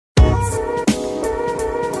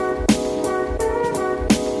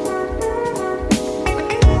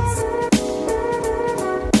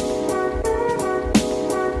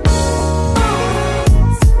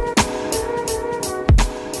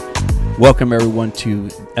Welcome, everyone,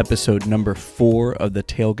 to episode number 4 of the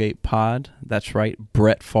Tailgate Pod. That's right,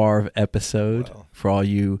 Brett Favre episode. Wow. For all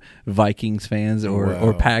you Vikings fans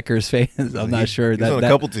or Packers fans. I'm not sure. He's on a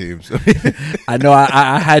couple teams. I know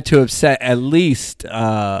I had to upset at least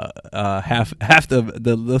half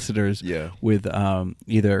the listeners with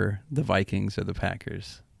either the Vikings or the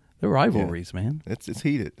Packers. The rivalries, man. It's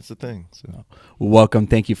heated. It's a thing. So. Welcome.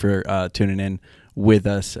 Thank you for tuning in with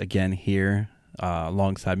us again here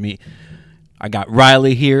alongside me. I got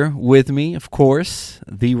Riley here with me, of course,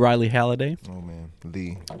 the Riley Halliday. Oh, man.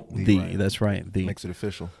 The Riley. That's right. The makes it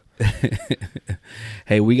official.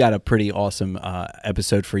 Hey, we got a pretty awesome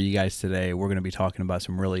episode for you guys today. We're going to be talking about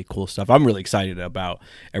some really cool stuff. I'm really excited about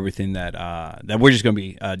everything that we're just going to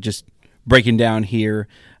be just breaking down here.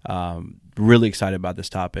 Really excited about this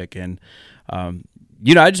topic. And, I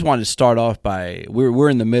just wanted to start off by we're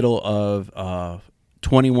in the middle of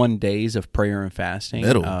 21 days of prayer and fasting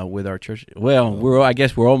with our church. Well, I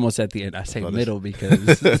guess we're almost at the end. I say middle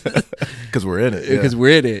because because we're in it. Because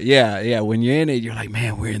we're in it. Yeah. When you're in it, you're like,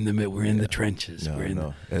 man, we're in the middle. We're in the trenches.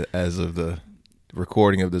 No. As of the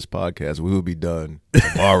recording of this podcast, we will be done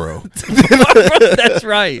tomorrow. That's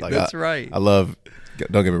right. That's right. I love.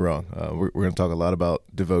 Don't get me wrong. We're going to talk a lot about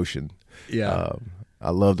devotion. Yeah. I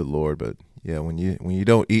love the Lord, but when you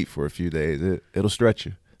don't eat for a few days, it'll stretch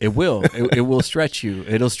you. It will. It will stretch you.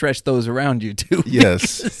 It'll stretch those around you too.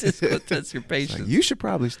 Yes. That's your patience. Like, you should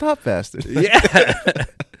probably stop fasting. Yeah.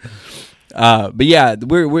 But yeah,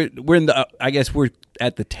 we're in the. I guess we're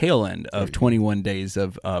at the tail end of 21 days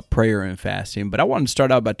of prayer and fasting. But I wanted to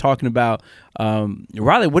start out by talking about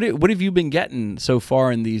Riley. What have you been getting so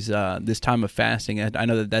far in these this time of fasting? I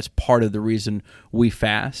know that's part of the reason we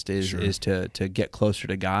fast is to get closer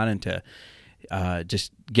to God and to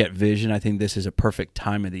just get vision. I think this is a perfect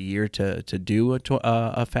time of the year to do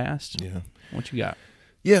a fast. Yeah. What you got?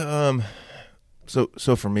 Yeah.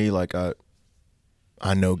 So for me, like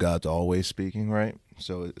I know God's always speaking, right?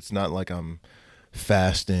 So it's not like I'm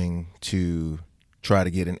fasting to try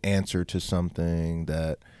to get an answer to something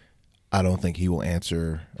that I don't think He will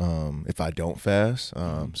answer if I don't fast.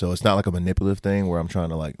 So it's not like a manipulative thing where I'm trying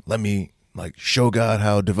to let me show God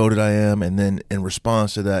how devoted I am, and then in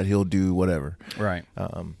response to that, He'll do whatever. Right.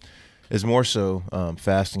 It's more so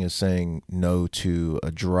fasting is saying no to a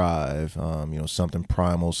drive, something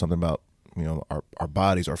primal, something about our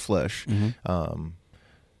bodies, our flesh,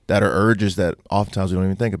 that are urges that oftentimes we don't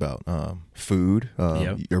even think about. Food,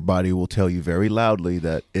 your body will tell you very loudly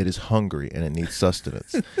that it is hungry and it needs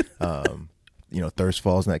sustenance. Thirst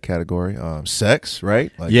falls in that category. Sex,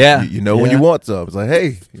 right? When you want some. It's like,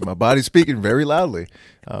 hey, my body's speaking very loudly.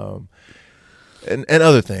 And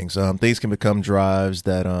other things. Things can become drives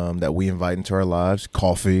that we invite into our lives.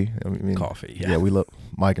 Coffee. Coffee, yeah. We love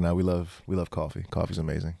Mike and I. We love coffee. Coffee's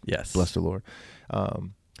amazing. Yes. Bless the Lord.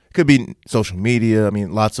 Could be social media.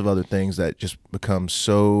 Lots of other things that just become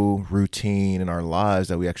so routine in our lives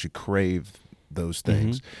that we actually crave those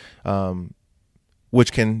things.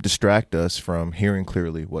 Which can distract us from hearing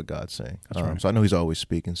clearly what God's saying. That's right. So I know He's always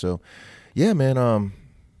speaking. So, yeah, man.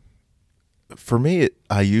 For me,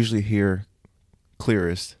 I usually hear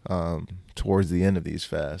clearest towards the end of these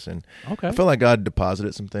fasts, and I feel like God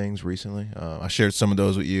deposited some things recently. I shared some of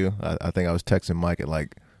those with you. I think I was texting Mike at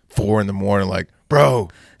 4 a.m, like, bro,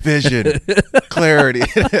 vision, clarity,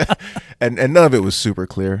 and none of it was super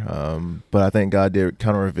clear. But I think God did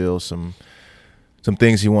kind of reveal some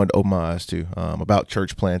things He wanted to open my eyes to about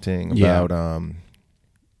church planting, about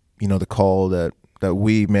the call that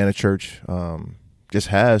we, Man of Church, just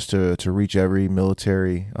has to reach every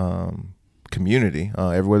military community.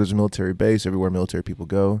 Everywhere there's a military base, everywhere military people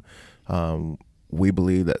go, we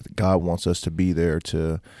believe that God wants us to be there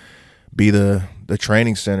to be the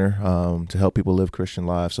training center to help people live Christian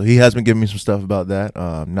lives. So He has been giving me some stuff about that.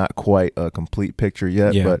 Not quite a complete picture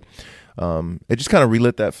yet, but it just kind of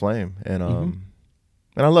relit that flame, and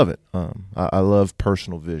I love it. I love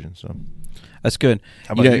personal vision. So that's good.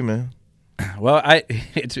 How about you, man? Well,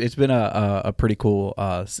 it's been a pretty cool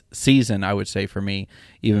season, I would say, for me,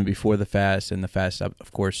 even before the fast and the fast,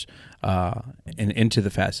 of course, and into the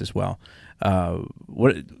fast as well.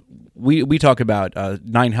 What we talk about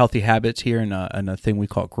 9 healthy habits here in a thing we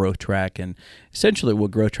call Growth Track, and essentially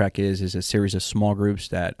what Growth Track is a series of small groups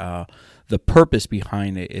that the purpose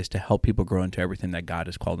behind it is to help people grow into everything that God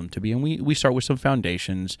has called them to be. And we start with some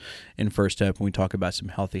foundations in First Step, and we talk about some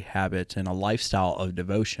healthy habits and a lifestyle of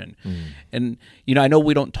devotion. And I know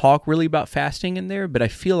we don't talk really about fasting in there, but I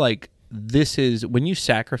feel like this is when you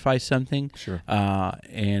sacrifice something,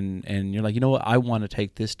 and you're like, I want to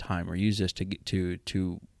take this time or use this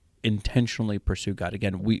to intentionally pursue God.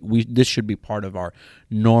 Again, we this should be part of our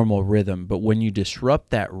normal rhythm, but when you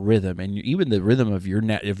disrupt that rhythm and even the rhythm of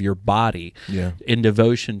your body in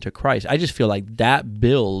devotion to Christ, I just feel like that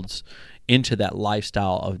builds into that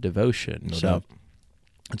lifestyle of devotion. So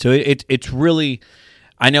it's really,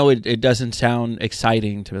 I know it doesn't sound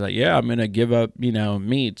exciting to be like, I'm going to give up,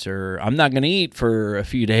 meats, or I'm not going to eat for a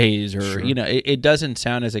few days, or, it doesn't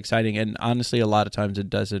sound as exciting. And honestly, a lot of times it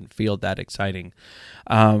doesn't feel that exciting.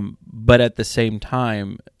 But at the same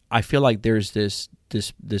time, I feel like there's this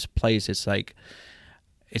place. It's like,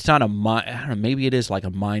 it's not I don't know, maybe it is like a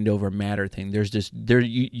mind over matter thing.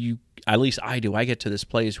 You at least I do. I get to this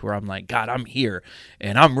place where I'm like, God, I'm here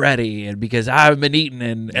and I'm ready, and because I haven't been eating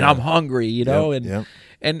and I'm hungry,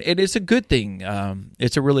 and it's a good thing.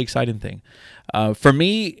 It's a really exciting thing. For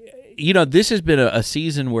me, this has been a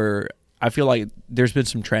season where I feel like there's been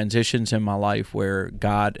some transitions in my life where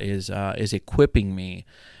God is equipping me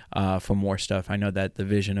for more stuff. I know that the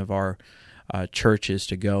vision of our church is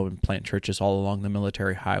to go and plant churches all along the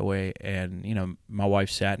military highway, and my wife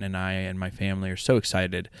Satin and I and my family are so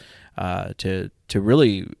excited to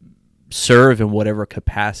really serve in whatever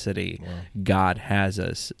capacity God has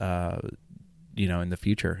us in the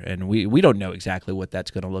future. And we don't know exactly what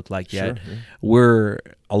that's going to look like yet. Sure, yeah. We're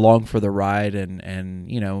along for the ride,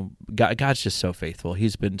 and God's just so faithful.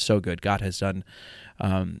 He's been so good. God has done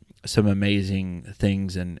some amazing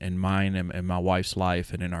things in mine and my wife's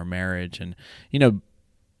life and in our marriage. And,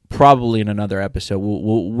 probably in another episode,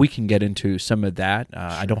 we can get into some of that. Sure.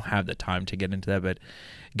 I don't have the time to get into that, but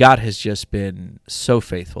God has just been so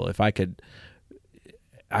faithful. If I could,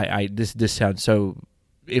 this sounds so,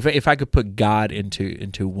 if I could put God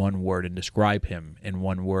into one word and describe him in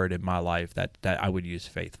one word in my life, that I would use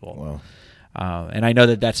faithful. Wow. And I know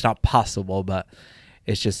that that's not possible, but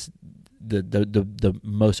it's just the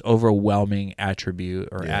most overwhelming attribute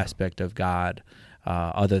or aspect of God,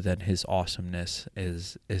 other than his awesomeness,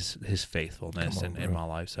 is his faithfulness in my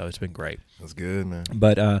life. So it's been great. That's good, man.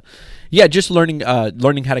 But just learning how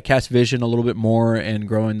to cast vision a little bit more and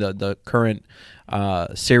growing the current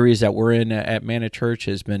series that we're in at Manna Church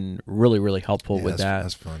has been really, really helpful with that.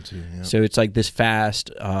 That's fun too. Yep. So it's like this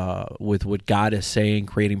fast with what God is saying,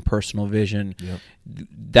 creating personal vision. Yep.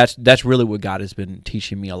 That's really what God has been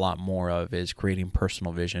teaching me a lot more of, is creating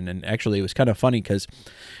personal vision. And actually, it was kind of funny because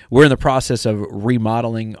we're in the process of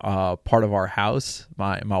remodeling part of our house.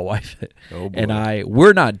 My wife and I,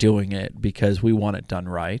 we're not doing it because we want it done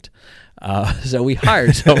right. So we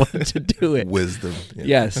hired someone to do it. Wisdom. Yeah.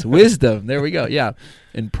 Yes, wisdom. There we go. Yeah.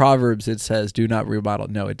 In Proverbs, it says, do not remodel.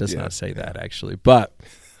 No, it does not say that, actually. But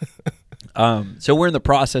so we're in the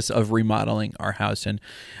process of remodeling our house. And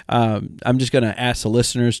I'm just going to ask the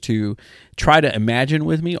listeners to try to imagine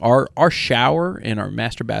with me. Our shower in our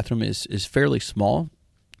master bathroom is fairly small.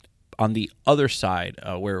 On the other side,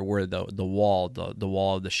 where the wall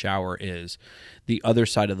of the shower is, the other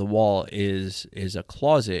side of the wall is a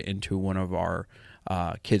closet into one of our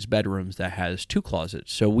kids' bedrooms that has two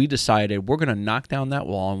closets. So we decided we're going to knock down that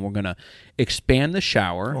wall and we're going to expand the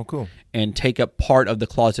shower. Oh, cool. And take up part of the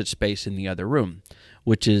closet space in the other room,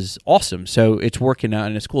 which is awesome. So it's working out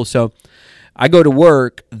and it's cool. So I go to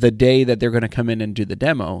work the day that they're going to come in and do the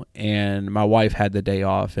demo, and my wife had the day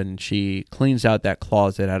off, and she cleans out that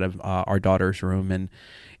closet out of our daughter's room, and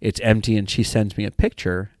it's empty, and she sends me a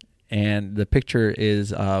picture, and the picture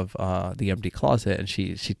is of the empty closet, and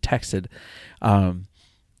she texted,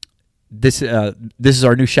 this is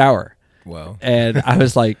our new shower. Wow. And I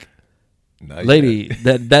was like, lady,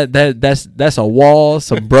 that's a wall,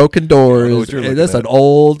 some broken doors. That's an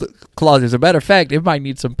old closet. As a matter of fact, it might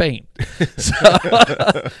need some paint. So,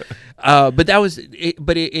 but that was it.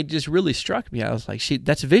 But it just really struck me. I was like,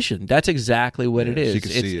 that's vision. That's exactly what it is.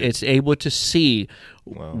 It's able to see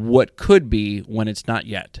what could be when it's not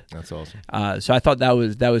yet. That's awesome. So I thought that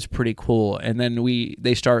was pretty cool. And then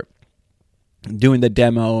they start doing the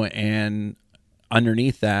demo, and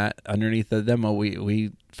underneath the demo,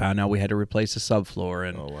 we found out we had to replace the subfloor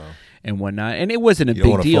and whatnot, and it wasn't a big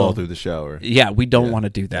deal. You don't want to fall through the shower. Yeah, we don't want to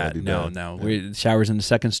do that. No. The shower's in the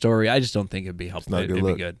second story. I just don't think it'd be helpful. It'd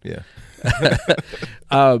be good. Yeah.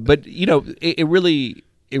 But it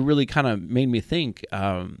really kind of made me think.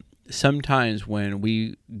 Sometimes when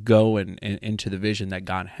we go into the vision that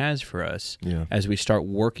God has for us, as we start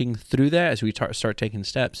working through that, as we start taking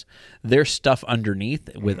steps, there's stuff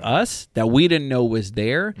underneath with us that we didn't know was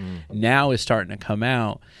there. Now is starting to come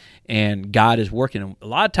out, and God is working. And a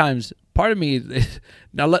lot of times, part of me,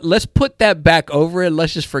 now let's put that back over it.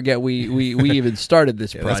 Let's just forget we even started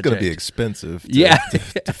this project. That's going to be expensive.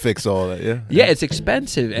 To fix all that. Yeah, it's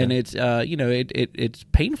expensive, and it's it's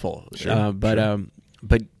painful. Sure,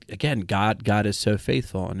 but again, God is so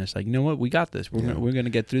faithful, and it's like, you know what, we got this. We're gonna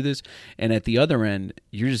get through this, and at the other end,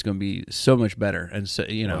 you're just gonna be so much better. And so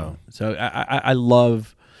so I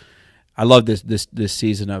love this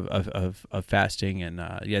season of fasting, and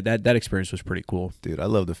that experience was pretty cool, dude. I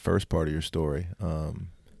love the first part of your story.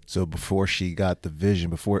 So before she got the vision,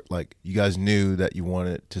 before like you guys knew that you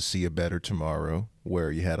wanted to see a better tomorrow,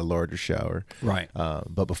 where you had a larger shower, right?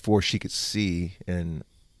 But before she could see in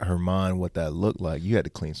her mind what that looked like, you had to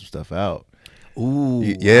clean some stuff out. Ooh,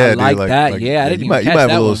 yeah, I like that. I didn't even catch that. You might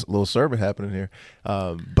have a little sermon happening here,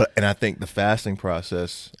 and I think the fasting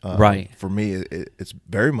process, right, for me, it's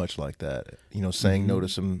very much like that. Saying no to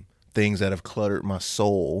some things that have cluttered my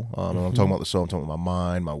soul. And I'm talking about the soul. I'm talking about my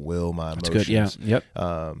mind, my will, my emotions. That's good.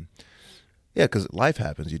 Yeah. Yep. Because life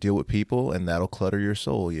happens. You deal with people, and that'll clutter your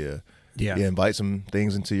soul. You invite some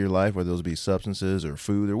things into your life, whether those be substances or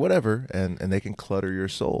food or whatever, and they can clutter your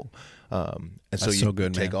soul. And so you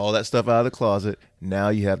take all that stuff out of the closet. Now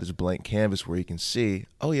you have this blank canvas where you can see,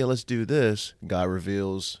 oh yeah, let's do this. God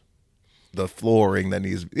reels the flooring that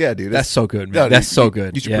needs. Yeah, dude, that's so good, man. That's so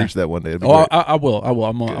good. You should preach that one day. I will.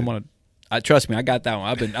 I'm gonna. Trust me, I got that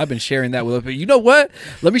one. I've been sharing that with. But you know what?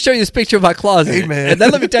 Let me show you this picture of my closet, hey, man. And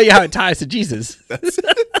then let me tell you how it ties to Jesus.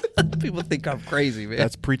 People think I'm crazy, man.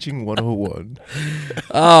 That's preaching 101.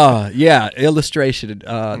 Yeah, illustration.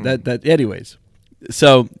 That. Anyways,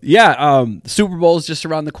 so yeah, Super Bowl is just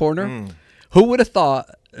around the corner. Who would have thought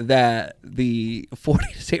that the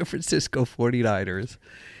San Francisco 49ers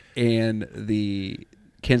and the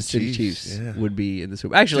Kansas City Chiefs would be in the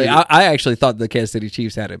Super Bowl? Actually, I actually thought the Kansas City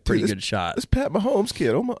Chiefs had a pretty good shot. This Pat Mahomes kid,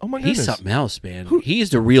 oh my goodness. He's something else, man. He's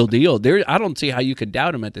the real deal. I don't see how you could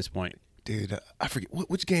doubt him at this point. Dude, I forget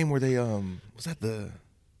which game were they? Was that were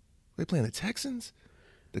they playing the Texans?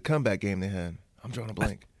 The comeback game they had. I'm drawing a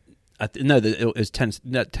blank. It was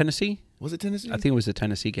Tennessee. Was it Tennessee? I think it was a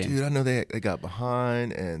Tennessee game. Dude, I know they got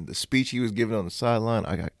behind, and the speech he was giving on the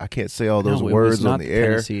sideline, I can't say all those words on the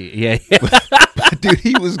air. Yeah. Dude,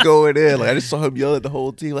 he was going in. Like I just saw him yell at the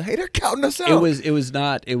whole team, like, "Hey, they're counting us out." It was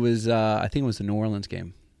not. It was. I think it was the New Orleans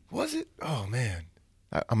game. Was it? Oh man,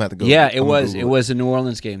 I'm gonna have to go. Yeah, it was. It was a New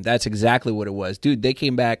Orleans game. That's exactly what it was, dude. They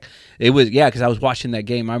came back. It was because I was watching that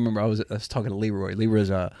game. I remember I was talking to Leroy.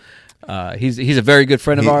 Leroy's he's a very good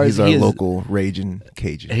friend of ours. He's our local raging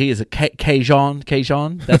Cajun. He is a Cajun.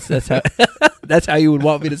 That's how that's how you would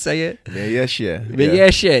want me to say it.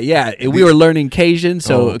 Yeah. We were learning Cajun,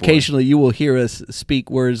 so occasionally you will hear us speak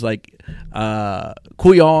words like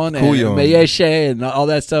couillon and all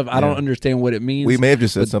that stuff. I don't understand what it means. We may have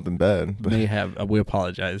just said something bad. May have. We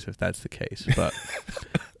apologize if that's the case, but.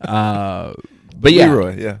 But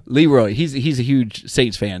yeah, Leroy, he's a huge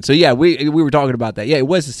Saints fan. So yeah, we were talking about that. Yeah, it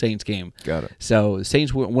was the Saints game. Got it. So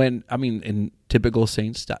Saints went. I mean, in typical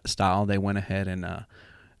Saints style, they went ahead and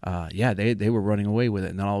they were running away with it,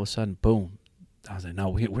 and then all of a sudden, boom! I was like, no,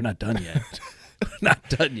 we're not done yet. We're not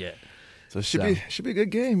done yet. So it should be a good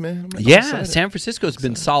game, man. San Francisco's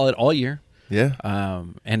been solid all year. Yeah.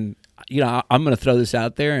 And I'm going to throw this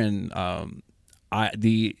out there, and I'm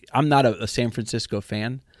not a San Francisco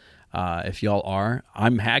fan. If y'all are,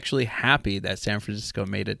 I'm actually happy that San Francisco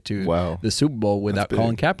made it to the Super Bowl without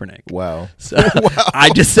Colin Kaepernick. Wow. So I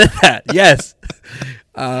just said that. Yes.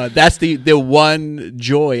 That's the one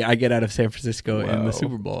joy I get out of San Francisco in the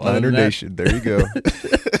Super Bowl. Niner Nation. There you go.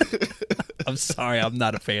 I'm sorry, I'm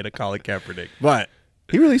not a fan of Colin Kaepernick, but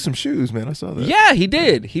he released some shoes, man. I saw that. Yeah, he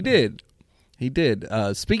did.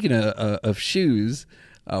 Speaking of shoes,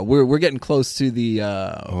 we're getting close to the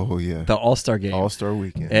the All-Star game, All-Star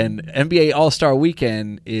weekend, and NBA All-Star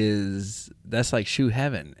weekend that's like shoe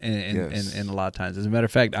heaven in a lot of times. As a matter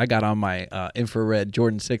of fact, I got on my infrared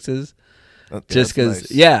Jordan 6s. Just because,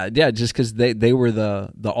 just because they were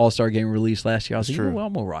the All-Star game released last year. I was like, well,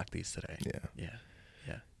 I'm gonna rock these today. Yeah.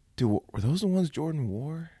 Dude, were those the ones Jordan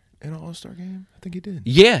wore in an All-Star game? I think he did.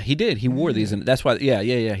 Yeah, he did. He wore these, and that's why. Yeah.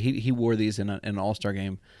 He wore these in an All-Star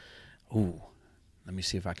game. Ooh, let me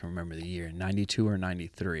see if I can remember the year. 92 or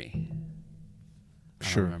 93.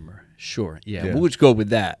 I don't remember. Sure. Yeah. We'll just go with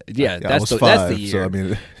that. Yeah, that's the year. So I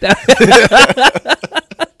mean,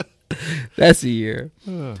 that's the year.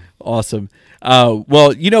 Awesome.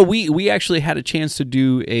 Well, we actually had a chance to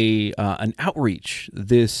do an outreach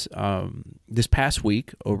this this past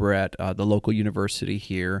week over at the local university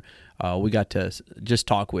here, we got to just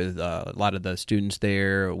talk with a lot of the students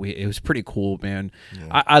there. It was pretty cool, man.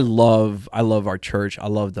 Yeah. I love our church. I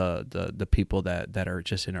love the people that are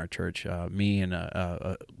just in our church. Me and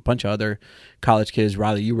a bunch of other college kids.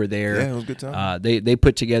 Riley, you were there. Yeah, it was a good time. They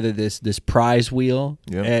put together this prize wheel,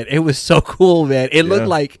 and it was so cool, man. It looked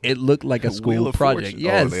like a school project.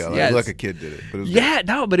 Yes, yes. Like a kid did it. But it was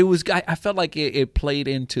good. But it was. I felt like it played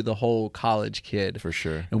into the whole college kid for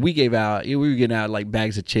sure. And we were getting out like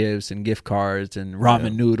bags of chips and gift cards and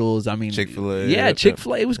ramen noodles. I mean, Chick-fil-A. Yeah,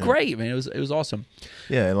 Chick-fil-A. It was great, man. It was awesome.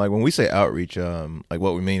 Yeah, and like when we say outreach, like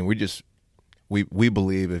what we mean, we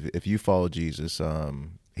believe if you follow Jesus,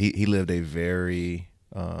 he lived a very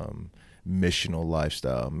missional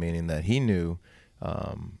lifestyle, meaning that he knew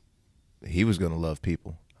he was going to love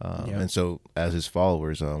people. And so as his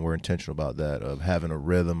followers, we're intentional about that, of having a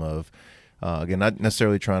rhythm of, again, not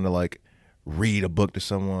necessarily trying to like read a book to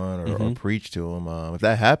someone or preach to them. If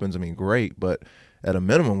that happens, I mean, great. But at a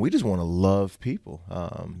minimum, we just want to love people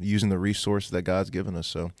using the resources that God's given us.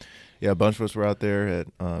 So, yeah, a bunch of us were out there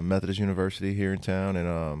at Methodist University here in town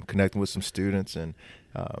and connecting with some students. And,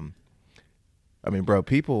 I mean, bro,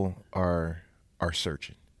 people are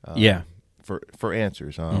searching. For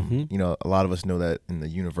answers. You know, a lot of us know that in the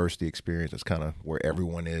university experience, that's kind of where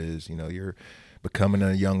everyone is. You know, you're becoming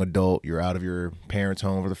a young adult, you're out of your parents'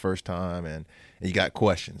 home for the first time, and you got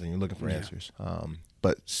questions and you're looking for answers.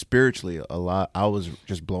 But spiritually, I was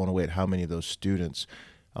just blown away at how many of those students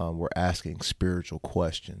were asking spiritual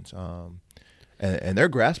questions. And they're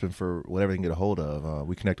grasping for whatever they can get a hold of.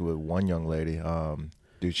 We connected with one young lady.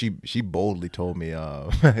 Dude, she boldly told me,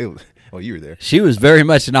 well, you were there. She was very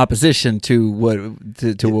much in opposition to what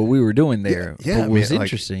we were doing there. Yeah, it was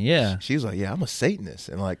interesting. Like, she was like, "Yeah, I'm a Satanist,"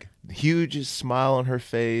 and like hugest smile on her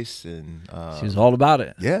face, and she was all about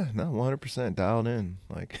it. Yeah, no, 100% dialed in.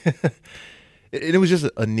 Like, it was just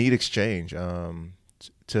a neat exchange.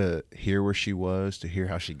 To hear where she was, to hear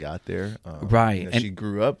how she got there. Right, and she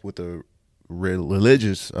grew up with a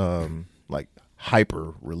religious, like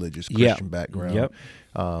hyper religious Christian background. Yep.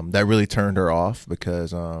 That really turned her off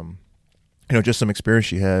because, you know, just some experience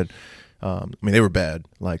she had. I mean, they were bad.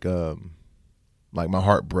 Like my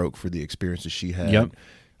heart broke for the experiences she had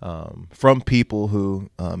from people who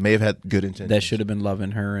may have had good intentions. That should have been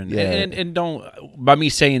loving her. And don't, by me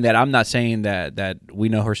saying that, I'm not saying that we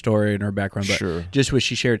know her story and her background, but just what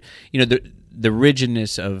she shared. You know, the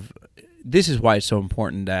rigidness of, this is why it's so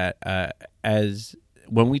important that as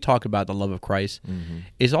when we talk about the love of Christ,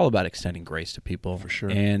 it's all about extending grace to people. For sure.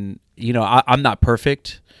 And, you know, I'm not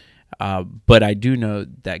perfect, but I do know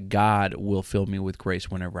that God will fill me with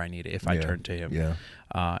grace whenever I need it if I turn to Him. Yeah.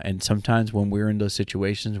 And sometimes when we're in those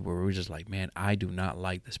situations where we're just like, man, I do not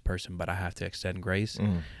like this person, but I have to extend grace,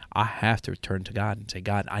 I have to turn to God and say,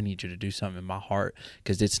 God, I need you to do something in my heart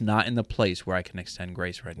because it's not in the place where I can extend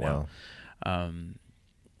grace right now.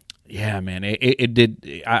 Yeah, man, it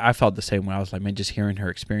did. I felt the same way. I was like, man, just hearing her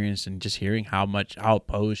experience and just hearing how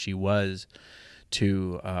opposed she was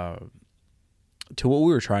to what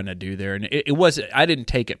we were trying to do there. And it was, I didn't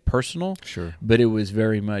take it personal, but it was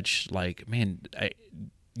very much like, man,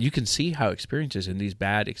 you can see how experiences and these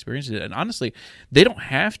bad experiences, and honestly, they don't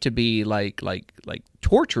have to be like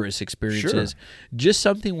torturous experiences. Just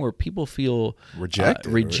something where people feel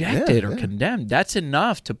rejected or condemned. That's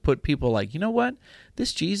enough to put people like, you know what,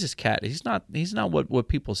 this Jesus cat, he's not what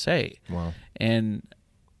people say. Wow. And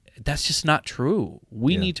that's just not true.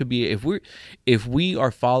 We need to be, if we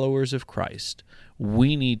are followers of Christ,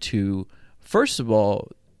 we need to, first of all,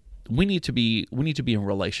 we need to be in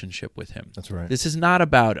relationship with Him. That's right. This is not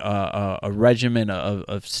about a regimen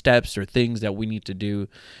of steps or things that we need to do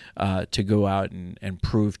to go out and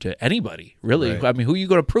prove to anybody. Really, I mean, who are you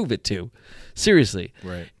going to prove it to? Seriously.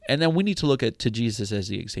 Right. And then we need to look to Jesus as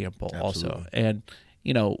the example also. And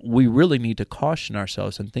you know, we really need to caution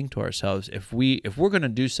ourselves and think to ourselves, if we're going to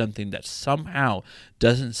do something that somehow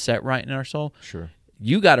doesn't set right in our soul,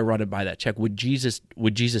 you got to run it by that check. Would Jesus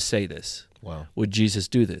say this? Wow. Would Jesus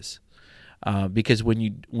do this? Because when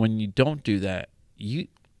you don't do that,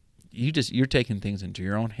 you're taking things into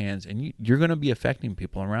your own hands, and you're going to be affecting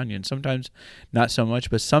people around you. And sometimes not so much,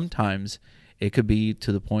 but sometimes it could be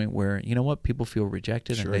to the point where, you know what, people feel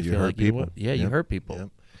rejected and they feel like you hurt people. Yep.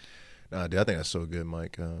 Dude, I think that's so good,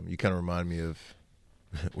 Mike. You kind of remind me of,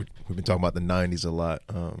 we've been talking about the 90s a lot.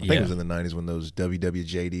 I think it was in the 90s when those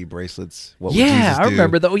WWJD bracelets, what would Jesus do? I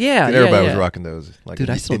remember those. Yeah, everybody was rocking those. Like dude,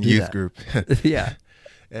 I still in do youth that. group. Yeah.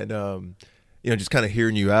 And, you know, just kind of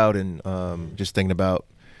hearing you out and just thinking about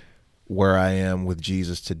where I am with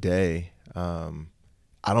Jesus today, I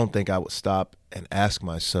don't think I would stop and ask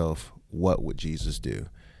myself, what would Jesus do?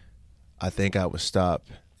 I think I would stop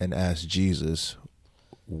and ask Jesus,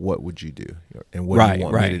 what would you do? And what do you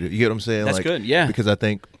want me to do? You get what I'm saying? That's good, yeah. Because I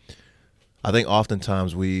think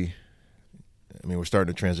oftentimes we're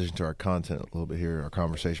starting to transition to our content a little bit here, our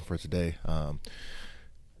conversation for today.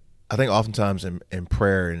 I think oftentimes in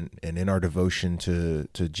prayer and in our devotion to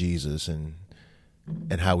Jesus and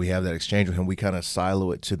how we have that exchange with him, we kind of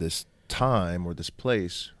silo it to this time or this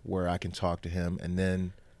place where I can talk to him, and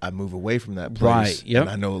then I move away from that place, and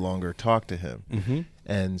I no longer talk to him. Mm-hmm.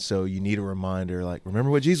 And so you need a reminder, like, remember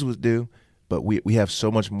what Jesus would do, but we have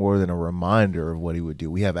so much more than a reminder of what he would do.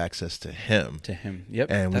 We have access to him. Yep,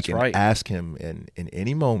 and we can ask him in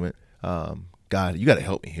any moment, God, you got to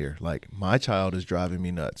help me here. Like, my child is driving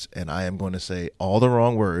me nuts, and I am going to say all the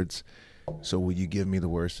wrong words, so will you give me the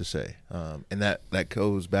words to say? And that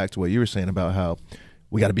goes back to what you were saying about how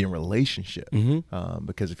we got to be in relationship. Mm-hmm.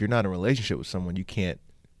 Because if you're not in a relationship with someone, you can't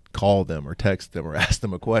call them or text them or ask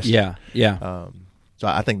them a question. Yeah. So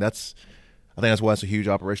I think that's why it's a huge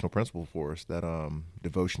operational principle for us, that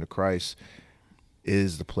devotion to Christ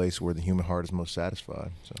is the place where the human heart is most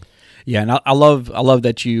satisfied. So. Yeah, and I love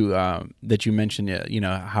that you mentioned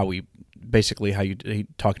how you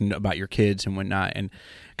talking about your kids and whatnot, and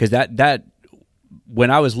because that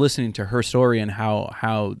when I was listening to her story and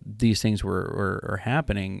how these things were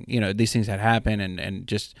happening, these things had happened, and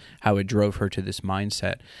just how it drove her to this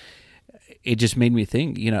mindset. It just made me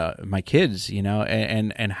think, my kids,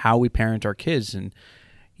 and how we parent our kids. And,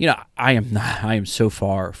 I am so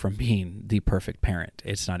far from being the perfect parent.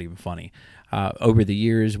 It's not even funny. Over the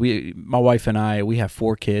years, my wife and I, we have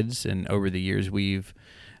 4 kids, and over the years we've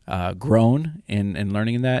grown in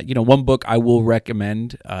learning that. One book I will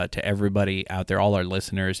recommend to everybody out there, all our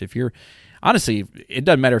listeners, if you're, honestly, it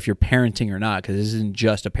doesn't matter if you're parenting or not, because this isn't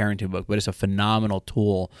just a parenting book, but it's a phenomenal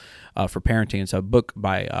tool for parenting. It's a book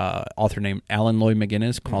by author named Alan Lloyd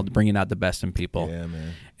McGinnis called Bringing Out the Best in People. Yeah,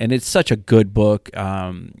 man. And it's such a good book,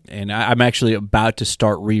 and I'm actually about to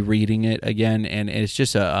start rereading it again, and it's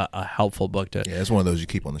just a helpful book to. Yeah, it's one of those you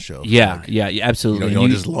keep on the shelf. Yeah, absolutely. You don't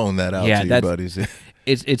just loan that out to your buddies.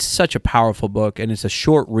 It's such a powerful book, and it's a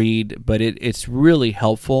short read, but it's really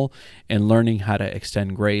helpful in learning how to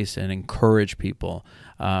extend grace and encourage people.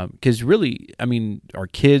 Because really, our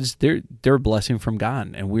kids, they're a blessing from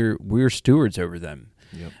God, and we're stewards over them.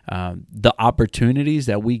 Yep. The opportunities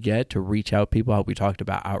that we get to reach out people, how we talked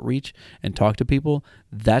about outreach and talk to people,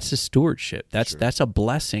 that's a stewardship. That's a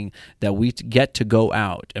blessing that we get to go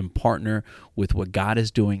out and partner with what God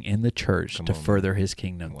is doing in the church to further His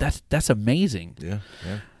kingdom. Wow. That's amazing. Yeah.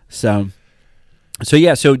 So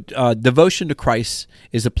devotion to Christ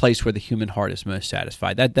is a place where the human heart is most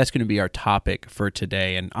satisfied. That's going to be our topic for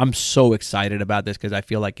today, and I'm so excited about this because I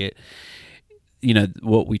feel like it.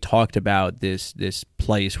 What we talked about, this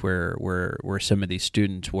place where some of these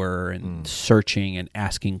students were and searching and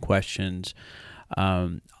asking questions,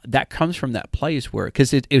 that comes from that place where,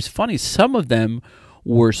 because it was funny, some of them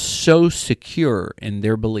were so secure in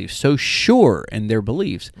their beliefs, so sure in their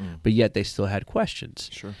beliefs, but yet they still had questions.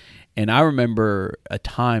 Sure. And I remember a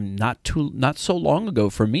time not so long ago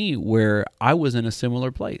for me where I was in a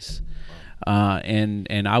similar place.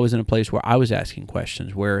 And I was in a place where I was asking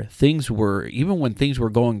questions, where things were, even when things were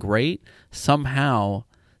going great, somehow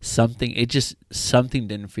something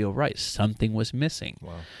didn't feel right. Something was missing.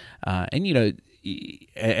 Wow. And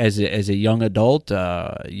as a young adult,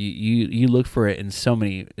 you look for it in so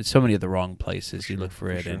many of the wrong places. You look for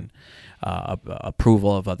it in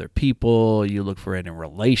approval of other people. You look for it in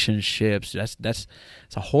relationships. It's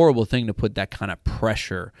a horrible thing to put that kind of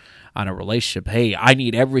pressure on a relationship. Hey, I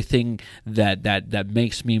need everything that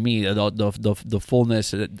makes me the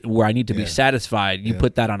fullness where I need to be satisfied. You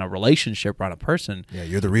put that on a relationship or on a person. Yeah,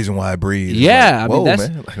 you're the reason why I breathe. Yeah,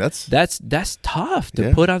 that's tough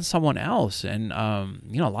to put on someone else, and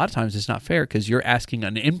a lot of times it's not fair because you're asking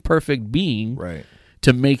an imperfect being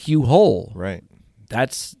to make you whole. Right.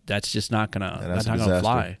 That's just not gonna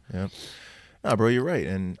fly. Yeah. No, bro, you're right,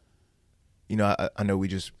 and. I know we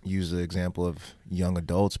just use the example of young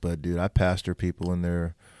adults, but, dude, I pastor people in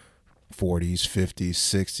their 40s, 50s,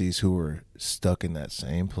 60s who are stuck in that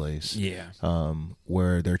same place. Yeah.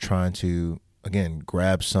 Where they're trying to, again,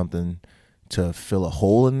 grab something to fill a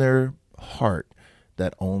hole in their heart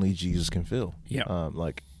that only Jesus can fill. Yeah.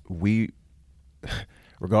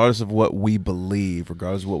 Regardless of what we believe,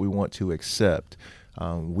 regardless of what we want to accept,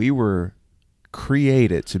 we were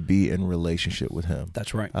created to be in relationship with Him.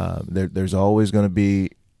 That's right. There's always going to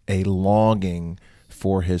be a longing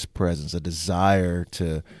for His presence, a desire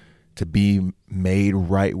to be made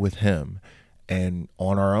right with Him, and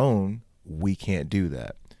on our own we can't do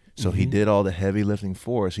that. So he did all the heavy lifting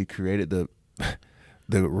for us. He created the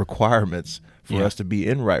requirements for us to be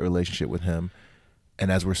in right relationship with him.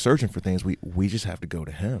 And as we're searching for things, we just have to go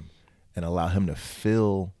to him and allow him to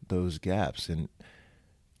fill those gaps. And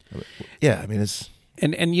yeah, I mean, it's...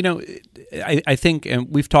 And you know, I think, and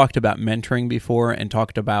we've talked about mentoring before and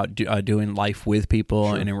talked about doing life with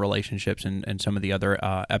people and in relationships and some of the other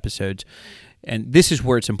episodes. And this is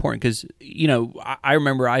where it's important because, you know, I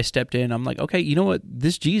remember I stepped in. I'm like, okay, you know what?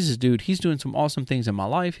 This Jesus dude, he's doing some awesome things in my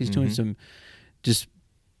life. He's doing some just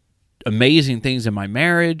amazing things in my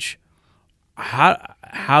marriage.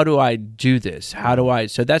 How do I do this? How do I?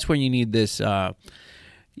 So that's when you need this.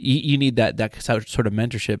 You need that sort of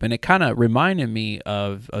mentorship, and it kind of reminded me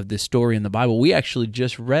of this story in the Bible. We actually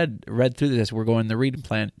just read through this as we're going the reading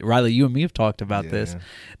plan. Riley, you and me have talked about this.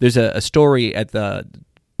 There's a story at the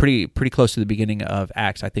pretty close to the beginning of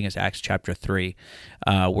Acts. I think it's Acts chapter 3,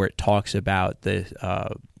 where it talks about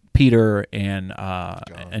the Peter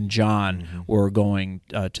and John were going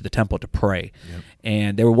to the temple to pray,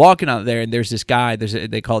 and they were walking out there. And there's this guy.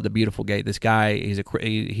 They call it the Beautiful Gate. This guy,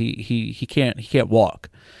 he can't walk.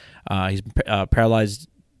 He's paralyzed.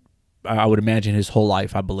 I would imagine his whole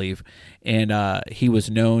life, I believe, and he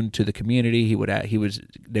was known to the community.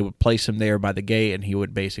 They would place him there by the gate, and he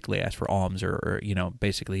would basically ask for alms, or you know,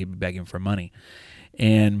 basically he'd be begging for money.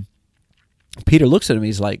 And Peter looks at him.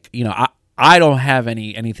 He's like, you know, I don't have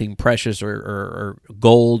anything precious or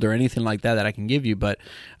gold or anything like that I can give you, but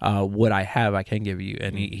what I have I can give you.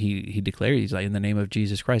 And he declared, he's like, in the name of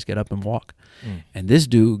Jesus Christ, get up and walk. And this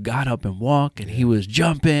dude got up and walked, and he was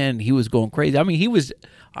jumping, he was going crazy. I mean, he was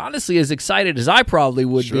honestly as excited as I probably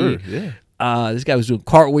would be. This guy was doing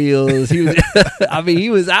cartwheels. He was, I mean, he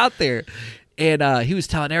was out there. And he was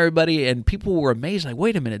telling everybody, and people were amazed, like,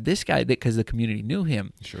 wait a minute, this guy, because the community knew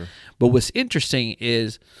him. But what's interesting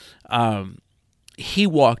is he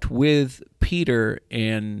walked with Peter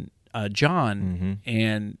and John,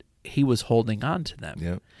 and he was holding on to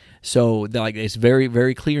them. So like, it's very,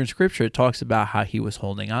 very clear in Scripture. It talks about how he was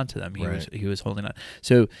holding on to them. He was holding on.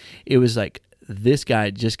 So it was like this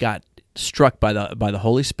guy just got struck by the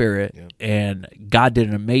Holy Spirit, and God did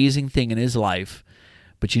an amazing thing in his life.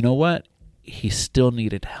 But you know what? He still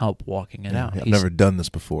needed help walking it out. I've never done this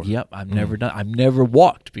before. I've never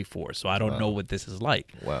walked before, so I don't know what this is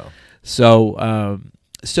like. Wow. So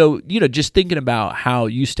you know, just thinking about how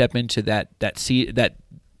you step into that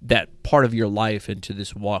part of your life, into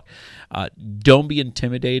this walk, don't be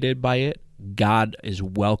intimidated by it. God is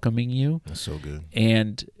welcoming you. That's so good.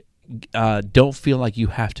 And don't feel like you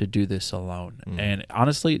have to do this alone. And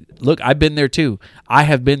honestly, look, I've been there too. I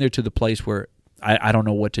have been there to the place where I don't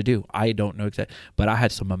know what to do. I don't know exactly. But I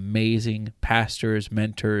had some amazing pastors,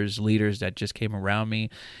 mentors, leaders that just came around me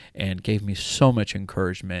and gave me so much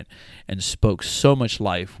encouragement and spoke so much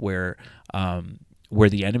life, where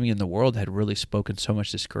the enemy in the world had really spoken so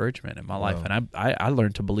much discouragement in my life. And I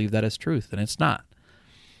learned to believe that as truth, and it's not.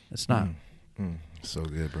 It's not. So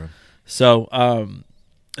good, bro. So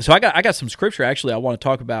I got some scripture actually I want to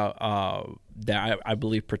talk about that I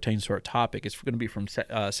believe pertains to our topic. It's going to be from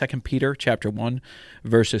 2 Peter chapter 1,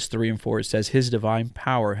 verses 3 and 4. It says, "His divine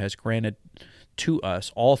power has granted to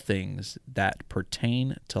us all things that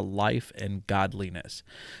pertain to life and godliness,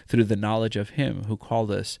 through the knowledge of him who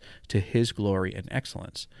called us to his glory and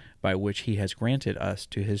excellence, by which he has granted us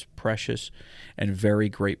to his precious and very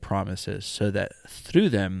great promises, so that through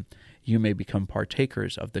them you may become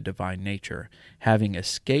partakers of the divine nature, having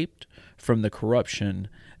escaped from the corruption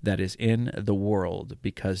that is in the world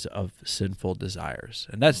because of sinful desires."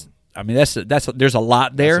 And that's there's a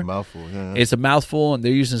lot there. That's a mouthful. Yeah. It's a mouthful, and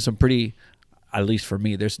they're using some pretty, at least for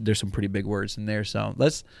me, there's some pretty big words in there. So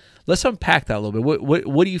let's unpack that a little bit.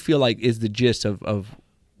 What do you feel like is the gist of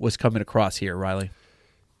what's coming across here, Riley?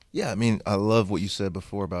 Yeah, I mean, I love what you said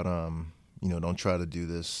before about don't try to do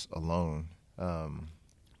this alone.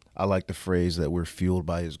 I like the phrase that we're fueled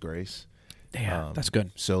by his grace. Damn, that's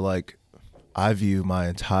good. So like, I view my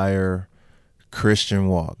entire Christian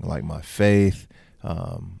walk, like my faith,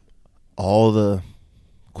 all the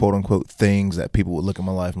quote unquote things that people would look at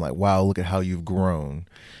my life and like, wow, look at how you've grown.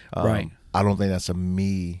 Right. I don't think that's a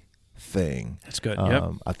me thing. That's good.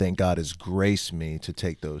 I think God has graced me to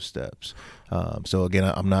take those steps. So again,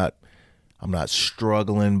 I'm not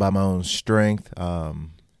struggling by my own strength.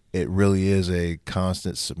 It really is a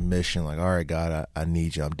constant submission. Like, all right, God, I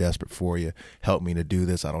need you. I'm desperate for you. Help me to do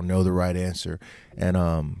this. I don't know the right answer. And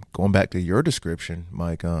going back to your description,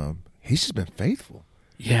 Mike, he's just been faithful.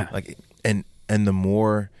 Yeah. Like, and the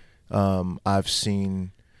more I've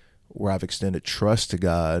seen where I've extended trust to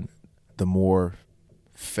God, the more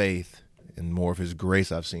faith and more of his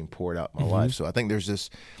grace I've seen poured out in my life. So I think there's this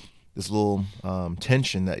this little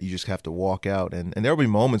tension that you just have to walk out, and there'll be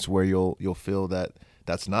moments where you'll feel that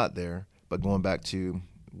that's not there. But going back to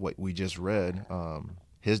what we just read,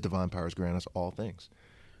 His divine powers grant us all things.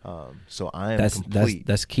 So I am complete.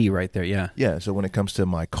 That's key right there. Yeah. Yeah. So when it comes to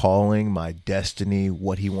my calling, my destiny,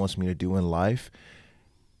 what He wants me to do in life,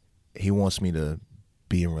 He wants me to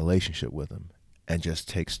be in relationship with Him and just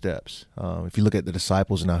take steps. If you look at the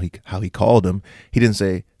disciples and how he called them, He didn't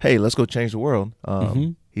say, "Hey, let's go change the world."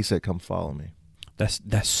 He said, "Come follow me."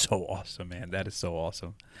 That's so awesome, man. That is so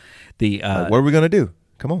awesome. The what are we gonna do?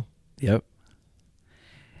 Come on. Yep.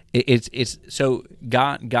 It's so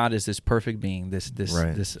God is this perfect being,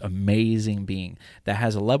 this amazing being that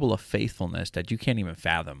has a level of faithfulness that you can't even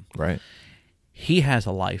fathom. Right. He has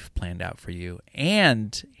a life planned out for you,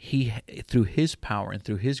 and He, through His power and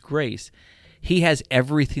through His grace, He has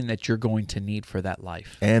everything that you're going to need for that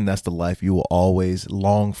life. And that's the life you will always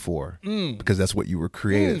long for, because that's what you were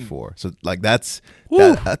created for. So, like, that's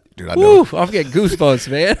dude, I know. I'm getting goosebumps,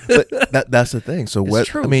 man. But that's the thing. So,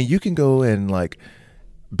 I mean, you can go and like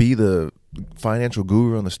be the financial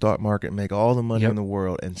guru on the stock market, make all the money in the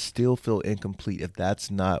world, and still feel incomplete if that's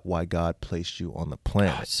not why God placed you on the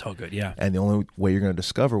planet. Oh, it's so good, yeah. And the only way you're going to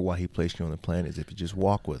discover why He placed you on the planet is if you just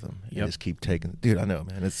walk with Him. You just keep taking. Dude, I know,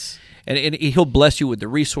 man. It's and He'll bless you with the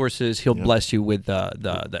resources. He'll bless you with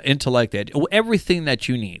the intellect, everything that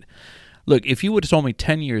you need. Look, if you would have told me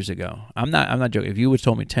 10 years ago, I'm not joking. If you would have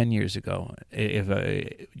told me 10 years ago,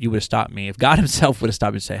 if you would have stopped me, if God Himself would have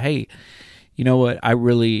stopped me and said, "Hey, you know what?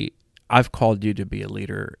 I've called you to be a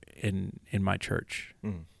leader in my church."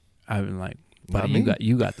 I've been like, "Buddy,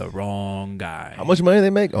 you got the wrong guy." How much money they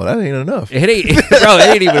make? Oh, that ain't enough. It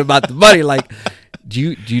ain't even about the money. Like,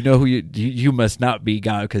 do you know who you must not be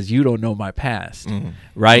God because you don't know my past,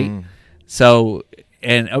 right? So,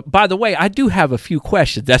 and by the way, I do have a few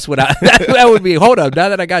questions. That's what that would be. Hold up, now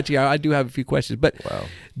that I got you, I do have a few questions. But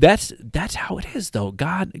that's how it is, though.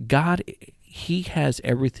 God. He has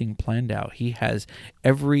everything planned out. He has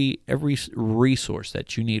every resource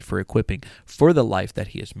that you need for equipping for the life that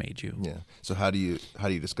He has made you. Yeah. So how do you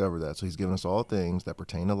discover that? So He's given us all things that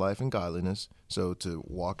pertain to life and godliness. So to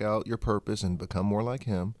walk out your purpose and become more like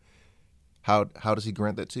Him, how does He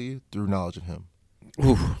grant that to you? Through knowledge of Him.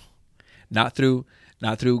 Ooh. Not through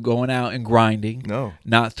going out and grinding. No.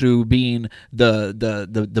 Not through being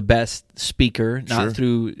the best speaker. Not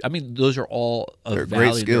through. I mean, those are all of They're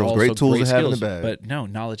value. great skills, great tools to have in the bag. But no,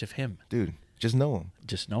 knowledge of Him. Dude, just know Him.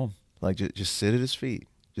 Just know Him. Like just sit at His feet.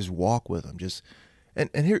 Just walk with Him.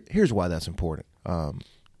 And here's why that's important.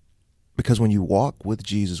 Because when you walk with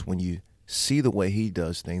Jesus, when you see the way He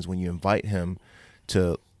does things, when you invite Him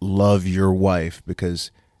to love your wife,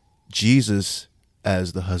 because Jesus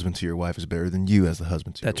as the husband to your wife is better than you as the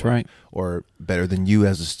husband to your wife. That's right. Or better than you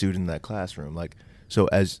as a student in that classroom. Like, so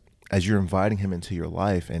as you're inviting Him into your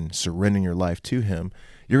life and surrendering your life to Him,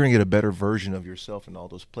 you're going to get a better version of yourself in all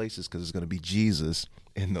those places because it's going to be Jesus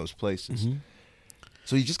in those places.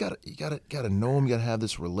 So you just gotta know Him. You gotta have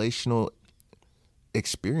this relational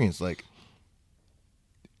experience, like,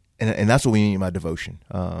 and that's what we need in my devotion.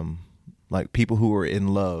 Like, people who are in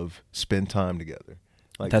love spend time together.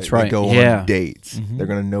 Like, that's they go on dates. They're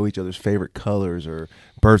going to know each other's favorite colors or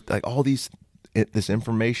birth. Like, all this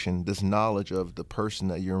information, this knowledge of the person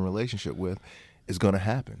that you're in relationship with is going to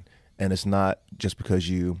happen. And it's not just because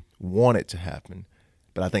you want it to happen.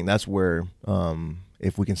 But I think that's where,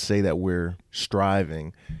 if we can say that we're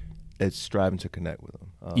striving, it's striving to connect with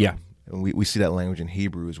Him. And we see that language in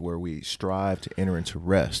Hebrews where we strive to enter into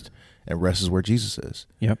rest. And rest is where Jesus is.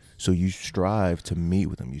 Yep. So you strive to meet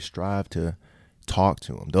with Him. You strive to talk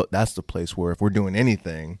to Him. That's the place where if we're doing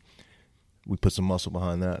anything, we put some muscle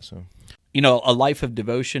behind that. So, a life of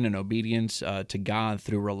devotion and obedience to God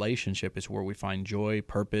through relationship is where we find joy,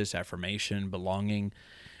 purpose, affirmation, belonging.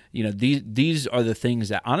 These are the things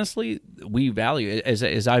that honestly we value.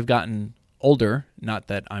 As I've gotten older, not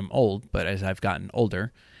that I'm old, but as I've gotten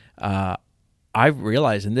older, I've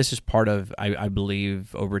realized, and this is part of, I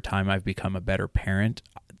believe over time I've become a better parent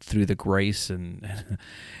through the grace and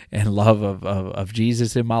love of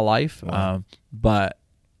Jesus in my life. Wow. But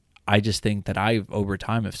I just think that I over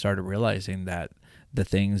time have started realizing that the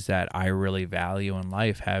things that I really value in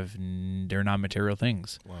life they're not material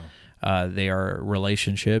things. Wow. They are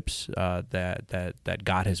relationships that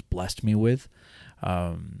God has blessed me with,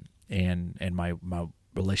 and my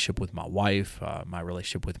relationship with my wife, my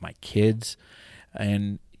relationship with my kids,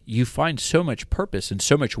 and you find so much purpose and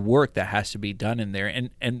so much work that has to be done in there.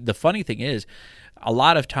 And the funny thing is, a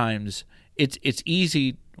lot of times it's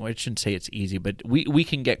easy. well, I shouldn't say it's easy, but we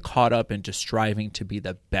can get caught up into striving to be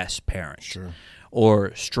the best parent. Sure.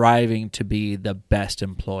 Or striving to be the best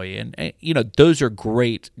employee. And, those are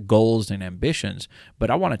great goals and ambitions,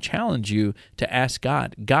 but I want to challenge you to ask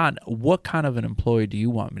God, what kind of an employee do you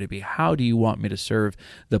want me to be? How do you want me to serve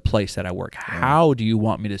the place that I work? How do you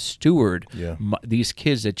want me to steward these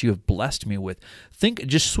kids that you have blessed me with?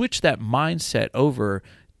 Just switch that mindset over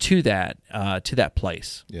to that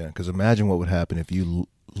place. Yeah, because imagine what would happen if you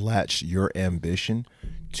latched your ambition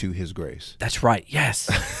to His grace. That's right. Yes.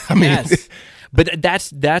 I mean, yes. But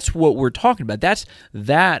that's what we're talking about.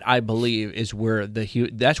 That I believe is where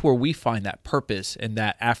that's where we find that purpose and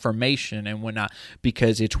that affirmation and whatnot,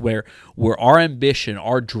 because it's where our ambition,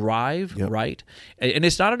 our drive, right? And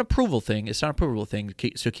it's not an approval thing. It's not an approval thing.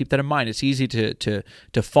 So keep that in mind. It's easy to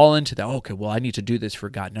fall into that. Okay, well, I need to do this for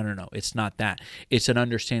God. No. It's not that. It's an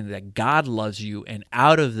understanding that God loves you, and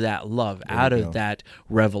out of that love, out of that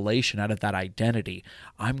revelation, out of that identity,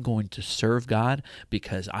 I'm going to serve God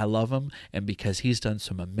because I love Him and because He's done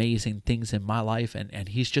some amazing things in my life, and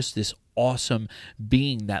He's just this awesome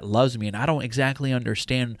being that loves me, and I don't exactly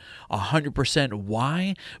understand 100%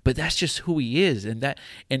 why, but that's just who He is,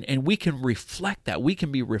 and we can reflect that. We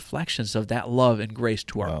can be reflections of that love and grace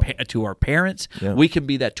to our parents. Yeah. We can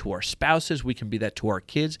be that to our spouses. We can be that to our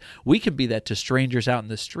kids. We can be that to strangers out in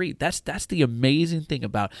the street. That's the amazing thing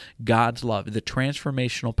about God's love, the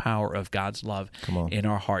transformational power of God's love in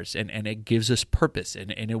our hearts, and it gives us purpose.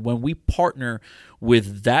 And when we partner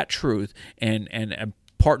with that truth and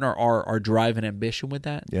partner our drive and ambition with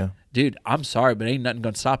that, dude, I'm sorry, but ain't nothing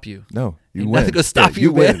gonna stop you. No, you ain't win. Nothing gonna stop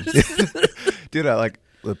you, win. Dude, I like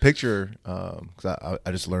the picture because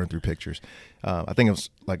I just learned through pictures. I think it was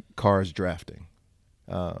like cars drafting.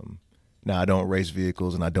 Now I don't race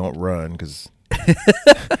vehicles and I don't run because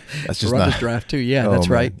that's just Runners not draft too. Yeah, that's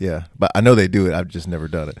man. right. Yeah, but I know they do it. I've just never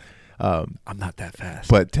done it. I'm not that fast.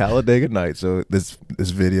 But Talladega Nights. So this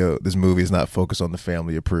movie is not focused on the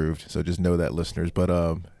family approved. So just know that, listeners. But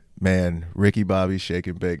man, Ricky Bobby, Shake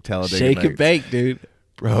and Bake, Talladega Nights. Shake and Bake, dude.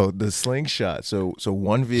 Bro, the slingshot. So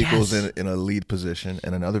one vehicle's in a lead position,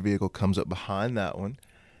 and another vehicle comes up behind that one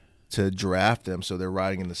to draft them. So they're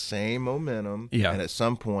riding in the same momentum. Yeah. And at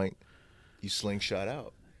some point, you slingshot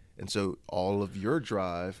out. And so all of your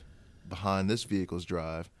drive behind this vehicle's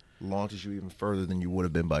drive launches you even further than you would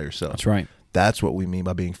have been by yourself. That's right. That's what we mean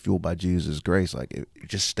by being fueled by Jesus' grace. Like,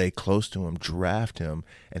 just stay close to Him, draft Him,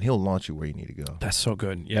 and He'll launch you where you need to go. That's so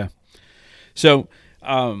good. Yeah. So,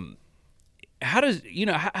 how does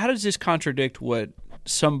this contradict what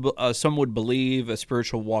some would believe a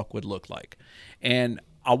spiritual walk would look like? And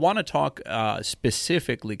I want to talk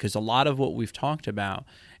specifically, because a lot of what we've talked about,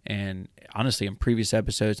 and honestly in previous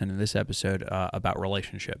episodes and in this episode, about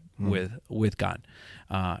relationship with God,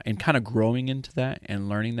 and kind of growing into that and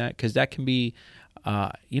learning that, because that can be,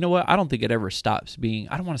 you know what, I don't think it ever stops being,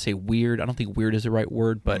 I don't want to say weird, I don't think weird is the right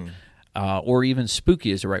word, but or even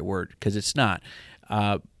spooky is the right word, because it's not.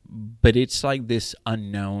 But it's like this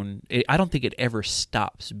unknown. I don't think it ever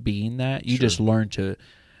stops being that. You just learn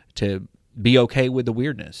to be okay with the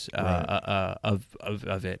weirdness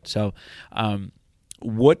of it. So,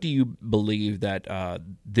 what do you believe that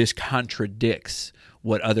this contradicts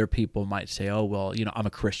what other people might say? Oh, well, I'm a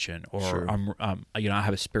Christian, or I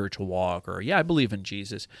have a spiritual walk, or I believe in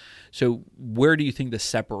Jesus. So, where do you think the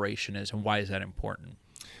separation is, and why is that important?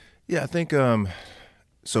 Yeah, I think.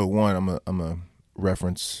 So one, I'm a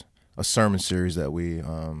reference a sermon series that we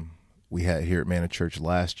had here at Manna Church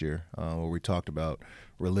last year, where we talked about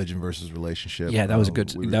religion versus relationship. Yeah, that was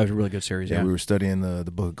that was a really good series. Yeah, we were studying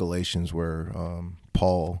the book of Galatians, where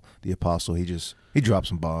Paul, the apostle, he dropped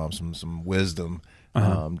some bombs, some wisdom,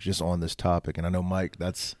 just on this topic. And I know, Mike,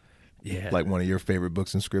 that's like one of your favorite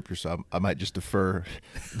books in Scripture, so I might just defer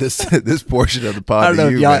this portion of the pod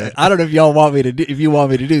to you. I don't know if y'all want me to do. If you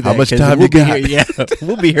want me to do that, how much time you got?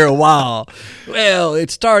 We'll be here a while. Well, it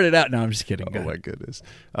started out. No, I'm just kidding. Oh my goodness.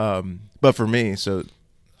 But for me, so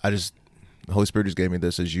the Holy Spirit just gave me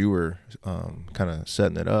this as you were kind of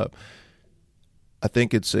setting it up. I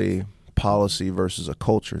think it's a policy versus a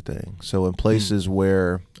culture thing. So in places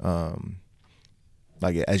where,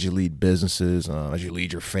 like as you lead businesses, as you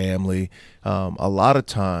lead your family, a lot of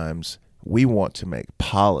times we want to make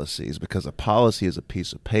policies, because a policy is a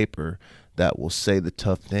piece of paper that will say the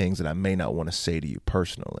tough things that I may not want to say to you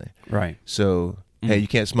personally. Right. So, hey, you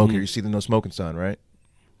can't smoke here. You see the no smoking sign, right?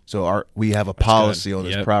 So we have a policy on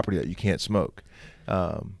this property that you can't smoke.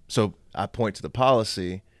 So I point to the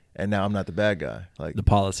policy, and now I'm not the bad guy. Like the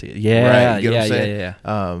policy, right? You get what I'm saying?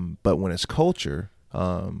 Yeah. But when it's culture,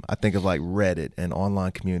 I think of like Reddit and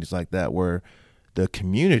online communities like that, where the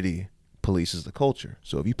community polices the culture.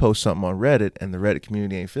 So if you post something on Reddit and the Reddit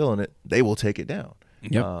community ain't feeling it, they will take it down.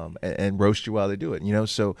 Yep. And roast you while they do it.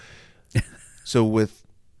 So with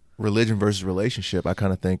religion versus relationship, I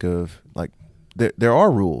kind of think of like there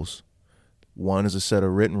are rules. One is a set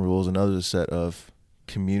of written rules, another is a set of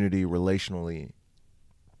community relationally.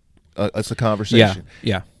 It's a conversation.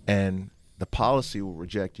 Yeah. And the policy will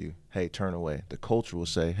reject you. Hey, turn away. The culture will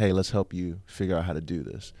say, hey, let's help you figure out how to do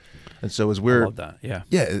this. And so as we're, I love that. Yeah.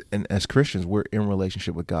 Yeah. And as Christians, we're in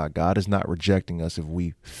relationship with God. God is not rejecting us if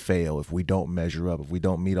we fail, if we don't measure up, if we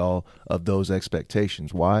don't meet all of those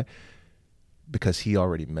expectations. Why? Because he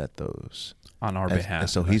already met those on our behalf. And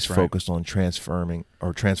so he's focused on transforming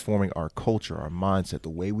our culture, our mindset, the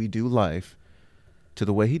way we do life to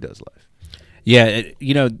the way he does life. Yeah.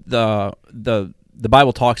 The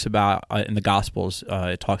Bible talks about, in the Gospels,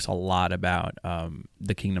 it talks a lot about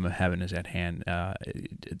the kingdom of heaven is at hand.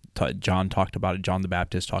 John talked about it. John the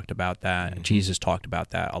Baptist talked about that. Mm-hmm. Jesus talked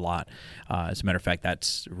about that a lot. As a matter of fact, that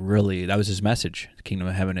was his message. The kingdom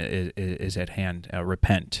of heaven is at hand.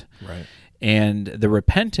 Repent. Right. And the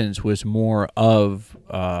repentance was more of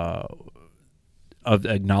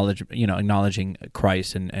acknowledging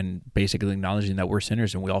Christ and basically acknowledging that we're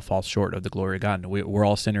sinners and we all fall short of the glory of God. We're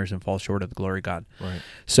all sinners and fall short of the glory of God. Right.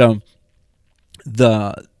 So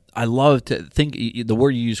I love to think the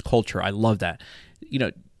word you use, culture. I love that.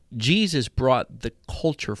 Jesus brought the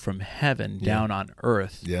culture from heaven down on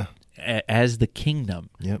earth as the kingdom.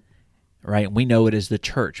 Yep. Right? We know it as the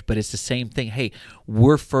church, but it's the same thing. Hey,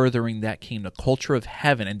 we're furthering that kingdom, the culture of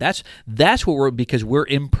heaven. And that's what because we're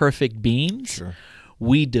imperfect beings. Sure.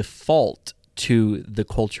 We default to the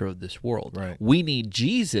culture of this world. Right. We need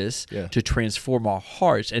Jesus to transform our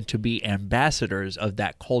hearts and to be ambassadors of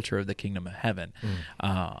that culture of the kingdom of heaven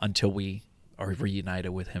until we are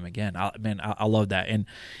reunited with him again. I love that. And,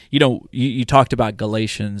 you talked about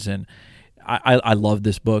Galatians, and I love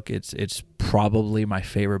this book. It's probably my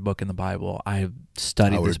favorite book in the Bible. I've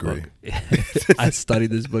studied this book. I studied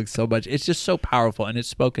this book so much. It's just so powerful, and it's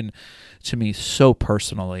spoken to me so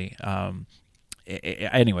personally.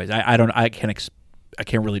 Anyways, I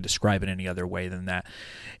can't really describe it any other way than that.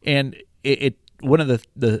 And it one of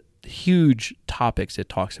the huge topics it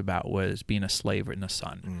talks about was being a slave and a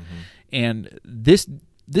son, and this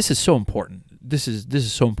is so important. This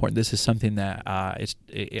is so important. This is something that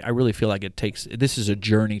I really feel like this is a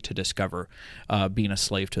journey to discover being a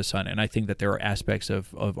slave to a son. And I think that there are aspects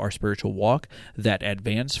of our spiritual walk that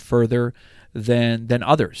advance further than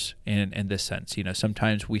others in this sense.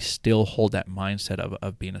 Sometimes we still hold that mindset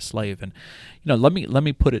of being a slave. And let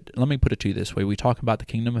me put it to you this way. We talk about the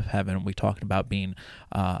kingdom of heaven. We talk about being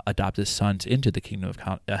adopted sons into the kingdom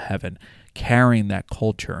of heaven, carrying that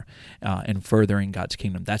culture and furthering God's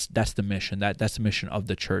kingdom. That's the mission. That's the mission of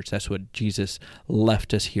the church. That's what Jesus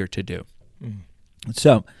left us here to do.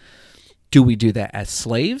 So, do we do that as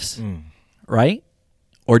slaves, right?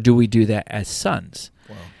 Or do we do that as sons?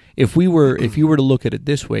 Wow. If you were to look at it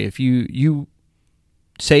this way, if you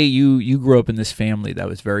say you grew up in this family that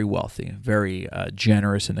was very wealthy, very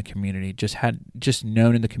generous in the community, just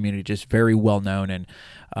known in the community, just very well known, and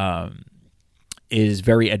is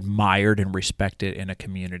very admired and respected in a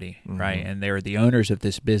community, right? And they're the owners of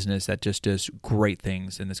this business that just does great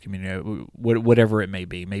things in this community, whatever it may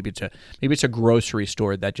be. Maybe it's a grocery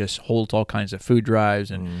store that just holds all kinds of food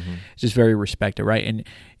drives and it's just very respected, right? And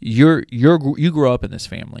you grew up in this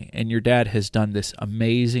family, and your dad has done this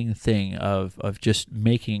amazing thing of just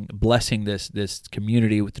blessing this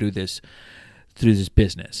community through this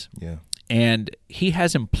business. Yeah. And he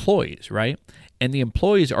has employees, right? And the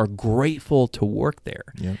employees are grateful to work there.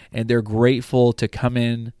 Yep. And they're grateful to come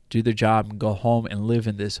in, do their job, and go home and live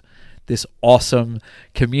in this awesome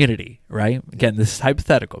community, right? Again, this is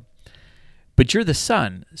hypothetical. But you're the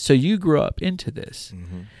son, so you grew up into this.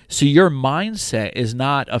 So your mindset is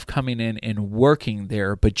not of coming in and working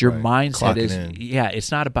there, but your mindset is,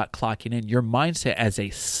 it's not about clocking in. Your mindset as a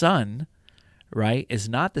son, right, is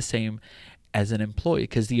not the same as an employee,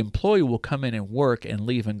 because the employee will come in and work and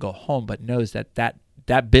leave and go home, but knows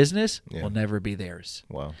that business will never be theirs.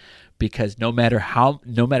 Wow. Because no matter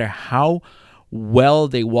how well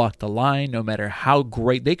they walk the line, no matter how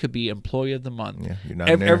great they could be employee of the month,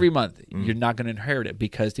 every month, you're not going to inherit it,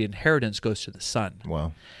 because the inheritance goes to the son.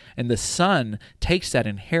 Wow. And the son takes that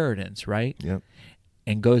inheritance, right? Yep.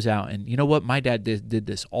 And goes out and, you know what? My dad did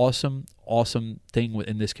this awesome thing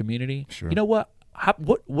in this community. Sure. You know what?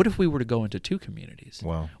 What if we were to go into two communities?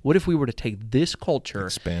 Wow. What if we were to take this culture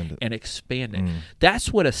and expand it?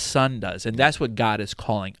 That's what a son does, and that's what God is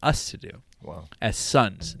calling us to do. Wow. As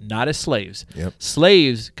sons, not as slaves. Yep.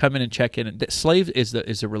 Slaves come in and check in. Slave is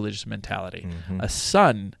a religious mentality. Mm-hmm. A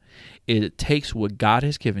son, it takes what God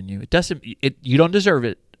has given you. You don't deserve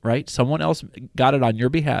it, right? Someone else got it on your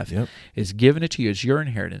behalf. Yep. Is given it to you as your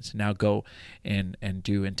inheritance. Now go and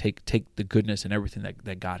do and take the goodness and everything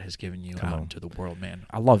that God has given you out into the world, man.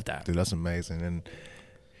 I love that. Dude, that's amazing.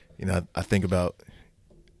 And I think about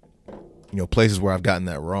places where I've gotten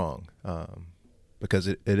that wrong, because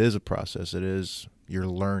it is a process. It is, you're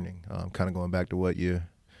learning. Kind of going back to what you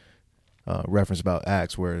referenced about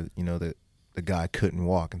Acts, where the guy couldn't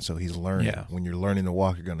walk, and so he's learning. Yeah. When you're learning to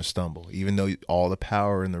walk, you're going to stumble, even though all the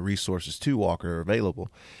power and the resources to walk are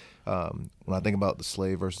available. When I think about the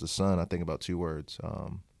slave versus the son, I think about two words: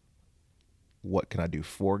 what can I do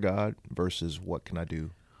for God versus what can I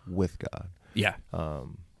do with God. Yeah.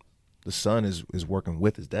 The son is working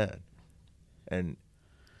with his dad, and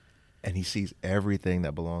he sees everything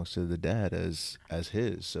that belongs to the dad as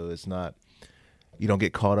his. So it's not, you don't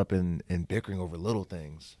get caught up in bickering over little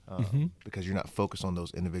things, because you're not focused on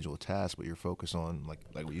those individual tasks, but you're focused on like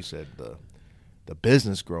what you said, the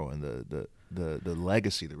business growing, the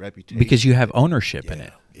legacy, the reputation. Because you have ownership in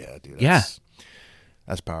it. Yeah, dude.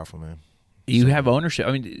 That's powerful, man. You have ownership.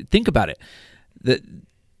 I mean, think about it.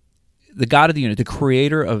 The God of the universe, the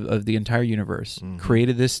creator of the entire universe,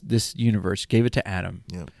 created this universe, gave it to Adam.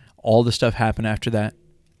 Yep. All the stuff happened after that,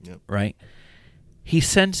 right? He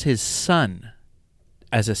sends his son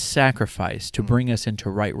as a sacrifice to bring us into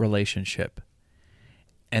right relationship,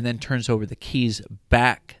 and then turns over the keys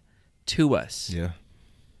back to us. Yeah.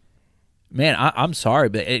 Man, I'm sorry,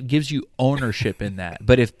 but it gives you ownership in that.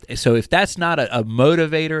 But if that's not a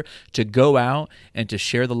motivator to go out and to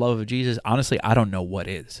share the love of Jesus, honestly, I don't know what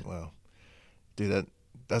is. Wow. Dude,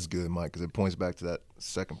 that's good, Mike, because it points back to that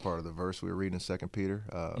second part of the verse we were reading in 2 Peter.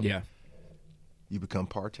 You become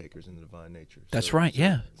partakers in the divine nature. That's right,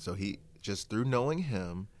 yeah. So he, just through knowing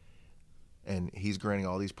him, and he's granting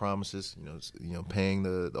all these promises, paying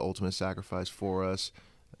the ultimate sacrifice for us,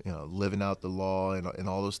 living out the law and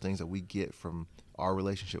all those things that we get from our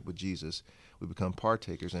relationship with Jesus, we become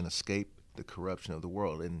partakers and escape the corruption of the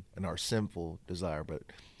world and our sinful desire. But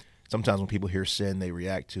sometimes when people hear sin, they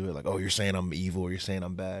react to it like, oh, you're saying I'm evil, or you're saying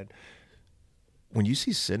I'm bad. When you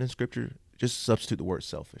see sin in Scripture, just substitute the word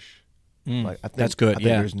selfish. Like, I think, that's good. I think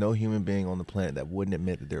there's no human being on the planet that wouldn't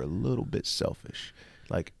admit that they're a little bit selfish.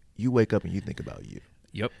 Like, you wake up and you think about you.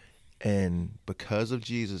 Yep. And because of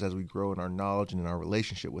Jesus, as we grow in our knowledge and in our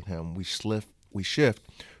relationship with him, we shift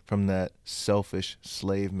from that selfish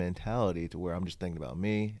slave mentality to where I'm just thinking about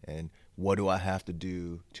me and what do I have to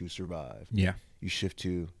do to survive. Yeah. You shift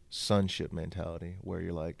to sonship mentality, where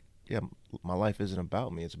you're like, yeah, my life isn't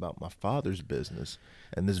about me. It's about my Father's business.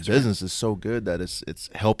 And this business is so good that it's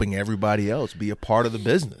helping everybody else be a part of the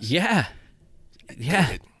business. Yeah.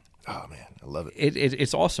 Yeah. Oh, man, I love it.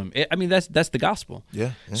 It's awesome. I mean, that's the gospel.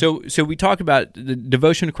 Yeah. So we talk about the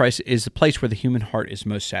devotion to Christ is the place where the human heart is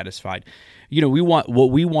most satisfied. We want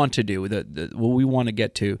what we want to do, what we want to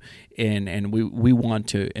get to, and we want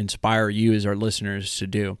to inspire you as our listeners to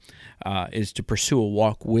do, is to pursue a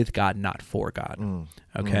walk with God, not for God.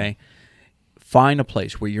 Okay? Find a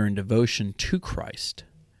place where you're in devotion to Christ,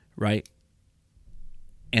 right?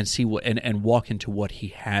 And see what and walk into what he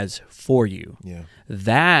has for you. Yeah.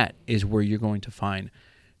 That is where you're going to find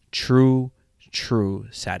true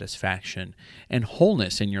satisfaction and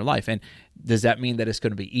wholeness in your life. And does that mean that it's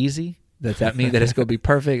going to be easy? Does that mean that it's going to be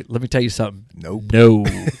perfect? Let me tell you something. Nope. No.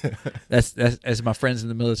 That's as my friends in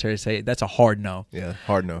the military say, that's a hard no. Yeah,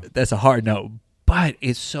 hard no. That's a hard no. But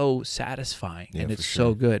it's so satisfying, and it's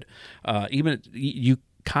so good. Even you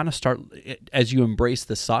kind of start, as you embrace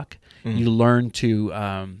the suck, you learn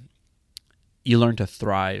to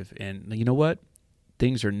thrive. And you know what?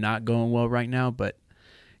 Things are not going well right now, but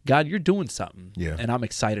God, you're doing something. Yeah. And I'm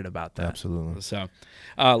excited about that. Absolutely. So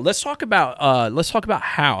let's talk about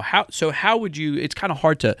how would you, it's kind of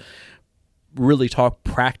hard to really talk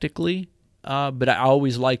practically, but I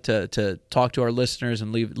always like to talk to our listeners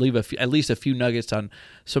and leave at least a few nuggets on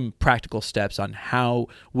some practical steps on how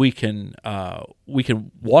we can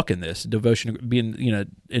walk in this devotion, being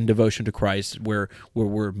in devotion to Christ, where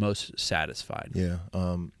we're most satisfied. Yeah.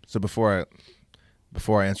 So before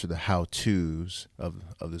I answer the how-tos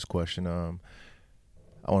of this question,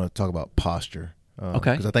 I want to talk about posture.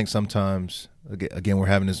 Okay. Because I think sometimes, again, we're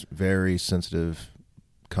having this very sensitive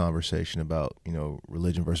conversation about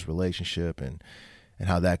religion versus relationship and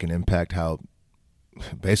how that can impact how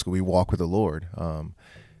basically we walk with the Lord.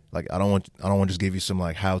 Like I don't want to just give you some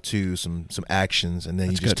like how to some actions and then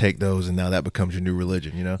that's you just take those and now that becomes your new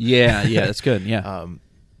religion. Yeah, that's good. Yeah.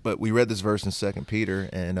 But we read this verse in 2 Peter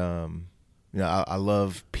and I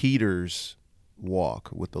love Peter's walk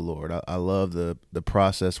with the Lord. I love the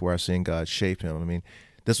process where I've seen God shape him. I mean,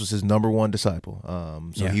 this was his number one disciple.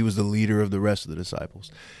 So he was the leader of the rest of the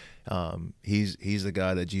disciples. He's the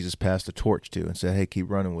guy that Jesus passed the torch to and said, "Hey, keep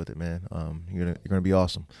running with it, man. You're gonna be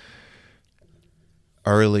awesome."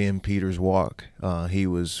 Early in Peter's walk, he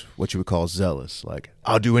was what you would call zealous. Like,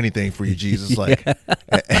 "I'll do anything for you, Jesus." Like,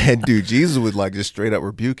 and dude, Jesus would like just straight up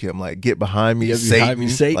rebuke him, like, "Get behind me, Satan."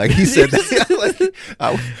 Like he said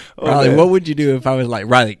that. Riley, what would you do if I was like,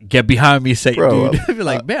 "Riley, get behind me, Satan"? Bro, dude, I'd be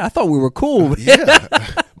like, "Man, I thought we were cool." Yeah,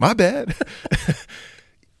 my bad.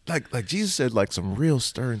 Like Jesus said like some real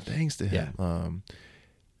stern things to him.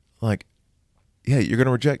 Yeah. You're gonna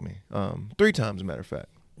reject me 3 times, as a matter of fact.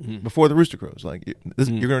 Before the rooster crows, like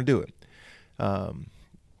you're going to do it. And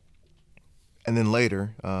then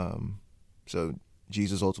later, so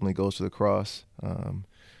Jesus ultimately goes to the cross.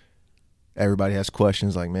 Everybody has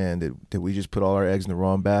questions like, man, did we just put all our eggs in the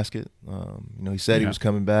wrong basket? He said he was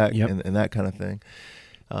coming back and that kind of thing.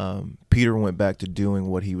 Peter went back to doing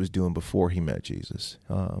what he was doing before he met Jesus.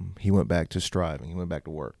 He went back to striving. He went back to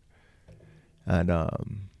work. And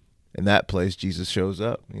in that place, Jesus shows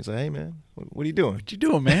up. And he's like, "Hey, man, what are you doing? What you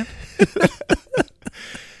doing, man?"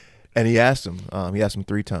 And he asked him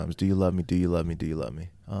 3 times, "Do you love me? Do you love me? Do you love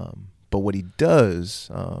me?" But what he does,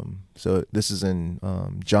 so this is in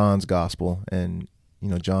John's gospel, and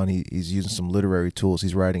John, he's using some literary tools.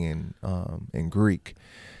 He's writing in Greek,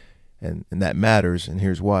 and that matters. And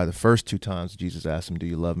here's why: the first 2 times Jesus asked him, "Do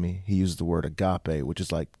you love me?" he uses the word agape, which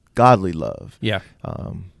is like godly love. Yeah.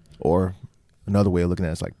 Or another way of looking at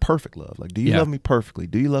it is like perfect love. Like, do you love me perfectly?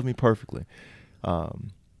 Do you love me perfectly?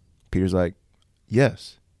 Peter's like,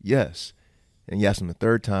 yes. And he asked him the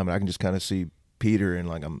 3rd time, and I can just kind of see Peter, and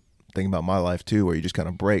like I'm thinking about my life too, where you just kind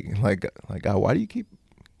of break. Like God, why do you keep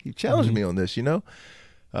challenging me on this? The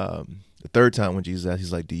 3rd time when Jesus asked,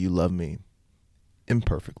 he's like, "Do you love me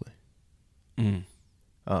imperfectly?"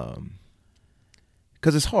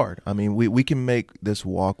 Because it's hard. I mean, we can make this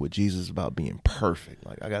walk with Jesus about being perfect.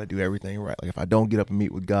 Like, I got to do everything right. Like, if I don't get up and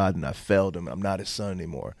meet with God, then I failed him. I'm not his son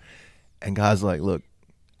anymore. And God's like, "Look,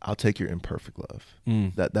 I'll take your imperfect love."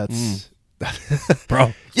 That's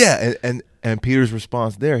bro. Yeah, and Peter's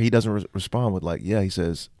response there, he doesn't respond with like, yeah. He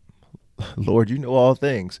says, "Lord, you know all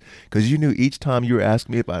things," because you knew each time you were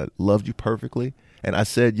asking me if I loved you perfectly, and I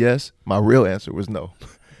said yes. My real answer was no.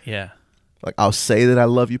 Yeah. Like, I'll say that I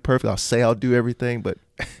love you perfectly. I'll say I'll do everything, but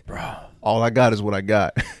bro, all I got is what I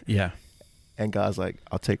got. Yeah. And God's like,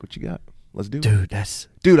 "I'll take what you got. Let's do it."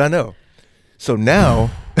 Dude, I know. So now,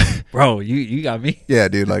 bro, you got me. Yeah,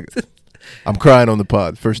 dude. Like, I'm crying on the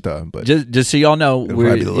pod first time, but just so y'all know,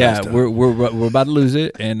 we're we're about to lose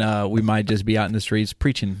it, and we might just be out in the streets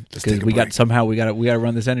preaching because we got to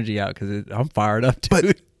run this energy out because I'm fired up, dude.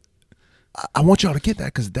 But I want y'all to get that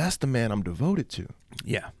because that's the man I'm devoted to.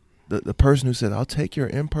 Yeah. The person who said, "I'll take your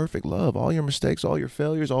imperfect love, all your mistakes, all your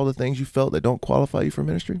failures, all the things you felt that don't qualify you for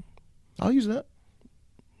ministry. I'll use that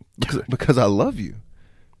because I love you.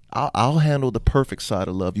 I'll handle the perfect side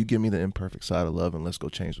of love. You give me the imperfect side of love, and let's go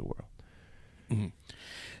change the world." Mm-hmm.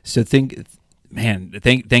 So thank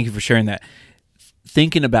you for sharing that.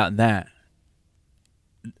 Thinking about that,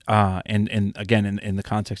 and again in the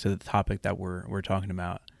context of the topic that we're talking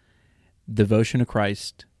about, devotion to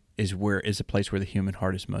Christ is a place where the human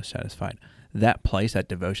heart is most satisfied. That place, that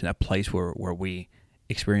devotion, that place where we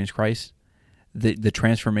experience Christ, the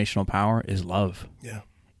transformational power is love. Yeah.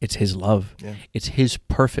 It's his love. Yeah. It's his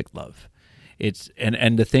perfect love.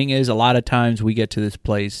 And the thing is, a lot of times we get to this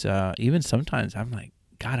place, even sometimes I'm like,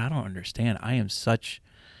 God, I don't understand. I am such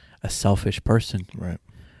a selfish person. Right.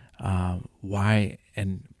 Why?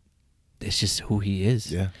 And it's just who he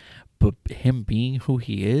is. Yeah. But him being who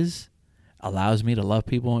he is allows me to love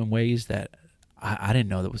people in ways that I didn't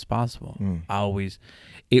know that was possible.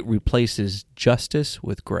 It replaces justice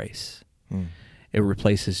with grace. It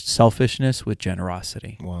replaces selfishness with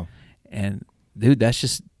generosity. Wow. And dude, that's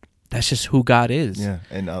just who God is. Yeah.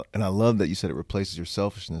 And I love that you said it replaces your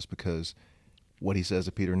selfishness, because what he says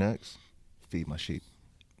to Peter next, "Feed my sheep."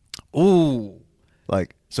 Ooh.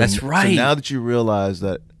 Like, that's right. So now that you realize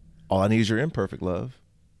that all I need is your imperfect love,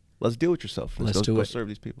 let's deal with yourself. Go serve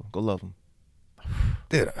these people. Go love them.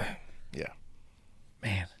 Dude, yeah.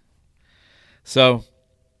 Man. So,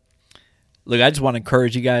 look, I just want to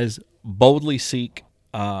encourage you guys, boldly seek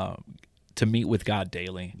to meet with God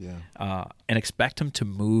daily. Yeah. And expect him to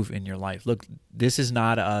move in your life. Look, this is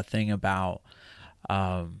not a thing about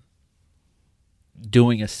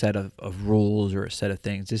doing a set of rules or a set of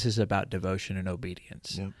things. This is about devotion and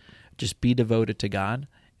obedience. Yep. Just be devoted to God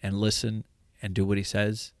and listen and do what he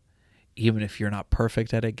says. even if you're not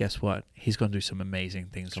perfect at it, guess what? He's going to do some amazing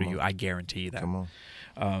things for you. I guarantee you that. Come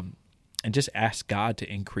on. And just ask God to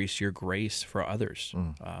increase your grace for others,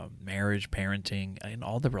 marriage, parenting, and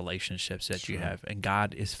all the relationships that you have. And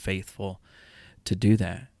God is faithful to do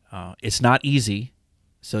that. It's not easy.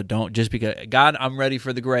 So don't just because, God, I'm ready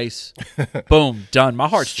for the grace. Boom, done. My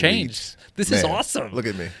heart's changed. This is awesome. Look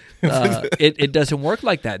at me. It doesn't work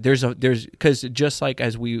like that. There's because just like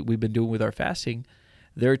as we've been doing with our fasting,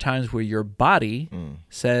 there are times where your body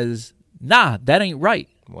says, nah, that ain't right.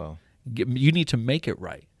 Wow. You need to make it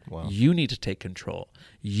right. Wow. You need to take control.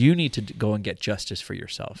 You need to go and get justice for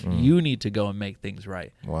yourself. You need to go and make things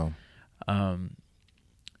right. Wow.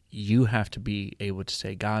 You have to be able to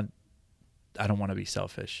say, God, I don't want to be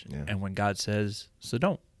selfish. Yeah. And when God says, so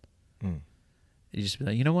don't. You just be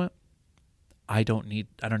like, you know what? I don't need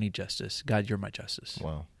justice. God, you're my justice.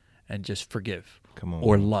 Wow. And just forgive. Come on.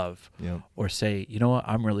 Or love. Yep. Or say, you know what?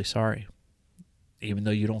 I'm really sorry. Even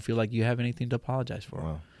though you don't feel like you have anything to apologize for.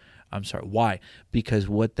 Wow. I'm sorry. Why? Because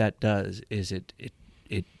what that does is it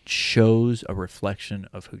shows a reflection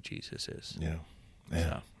of who Jesus is. Yeah.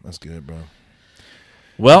 Yeah. That's good, bro.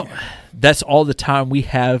 Well, that's all the time we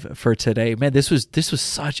have for today. Man, this was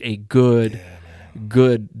such a good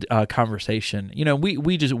conversation. You know,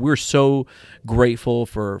 we're so grateful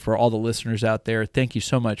for all the listeners out there. Thank you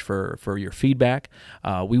so much for your feedback.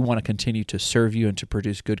 We want to continue to serve you and to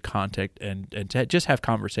produce good content and to just have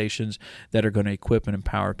conversations that are going to equip and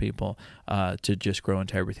empower people to just grow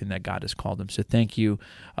into everything that God has called them. So thank you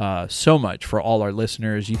so much for all our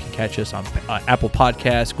listeners. You can catch us on Apple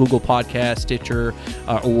Podcasts, Google Podcasts, Stitcher,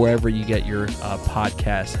 or wherever you get your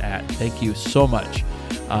podcasts at. Thank you so much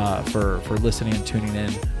for listening and tuning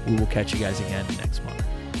in. We will catch you guys again next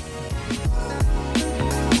month.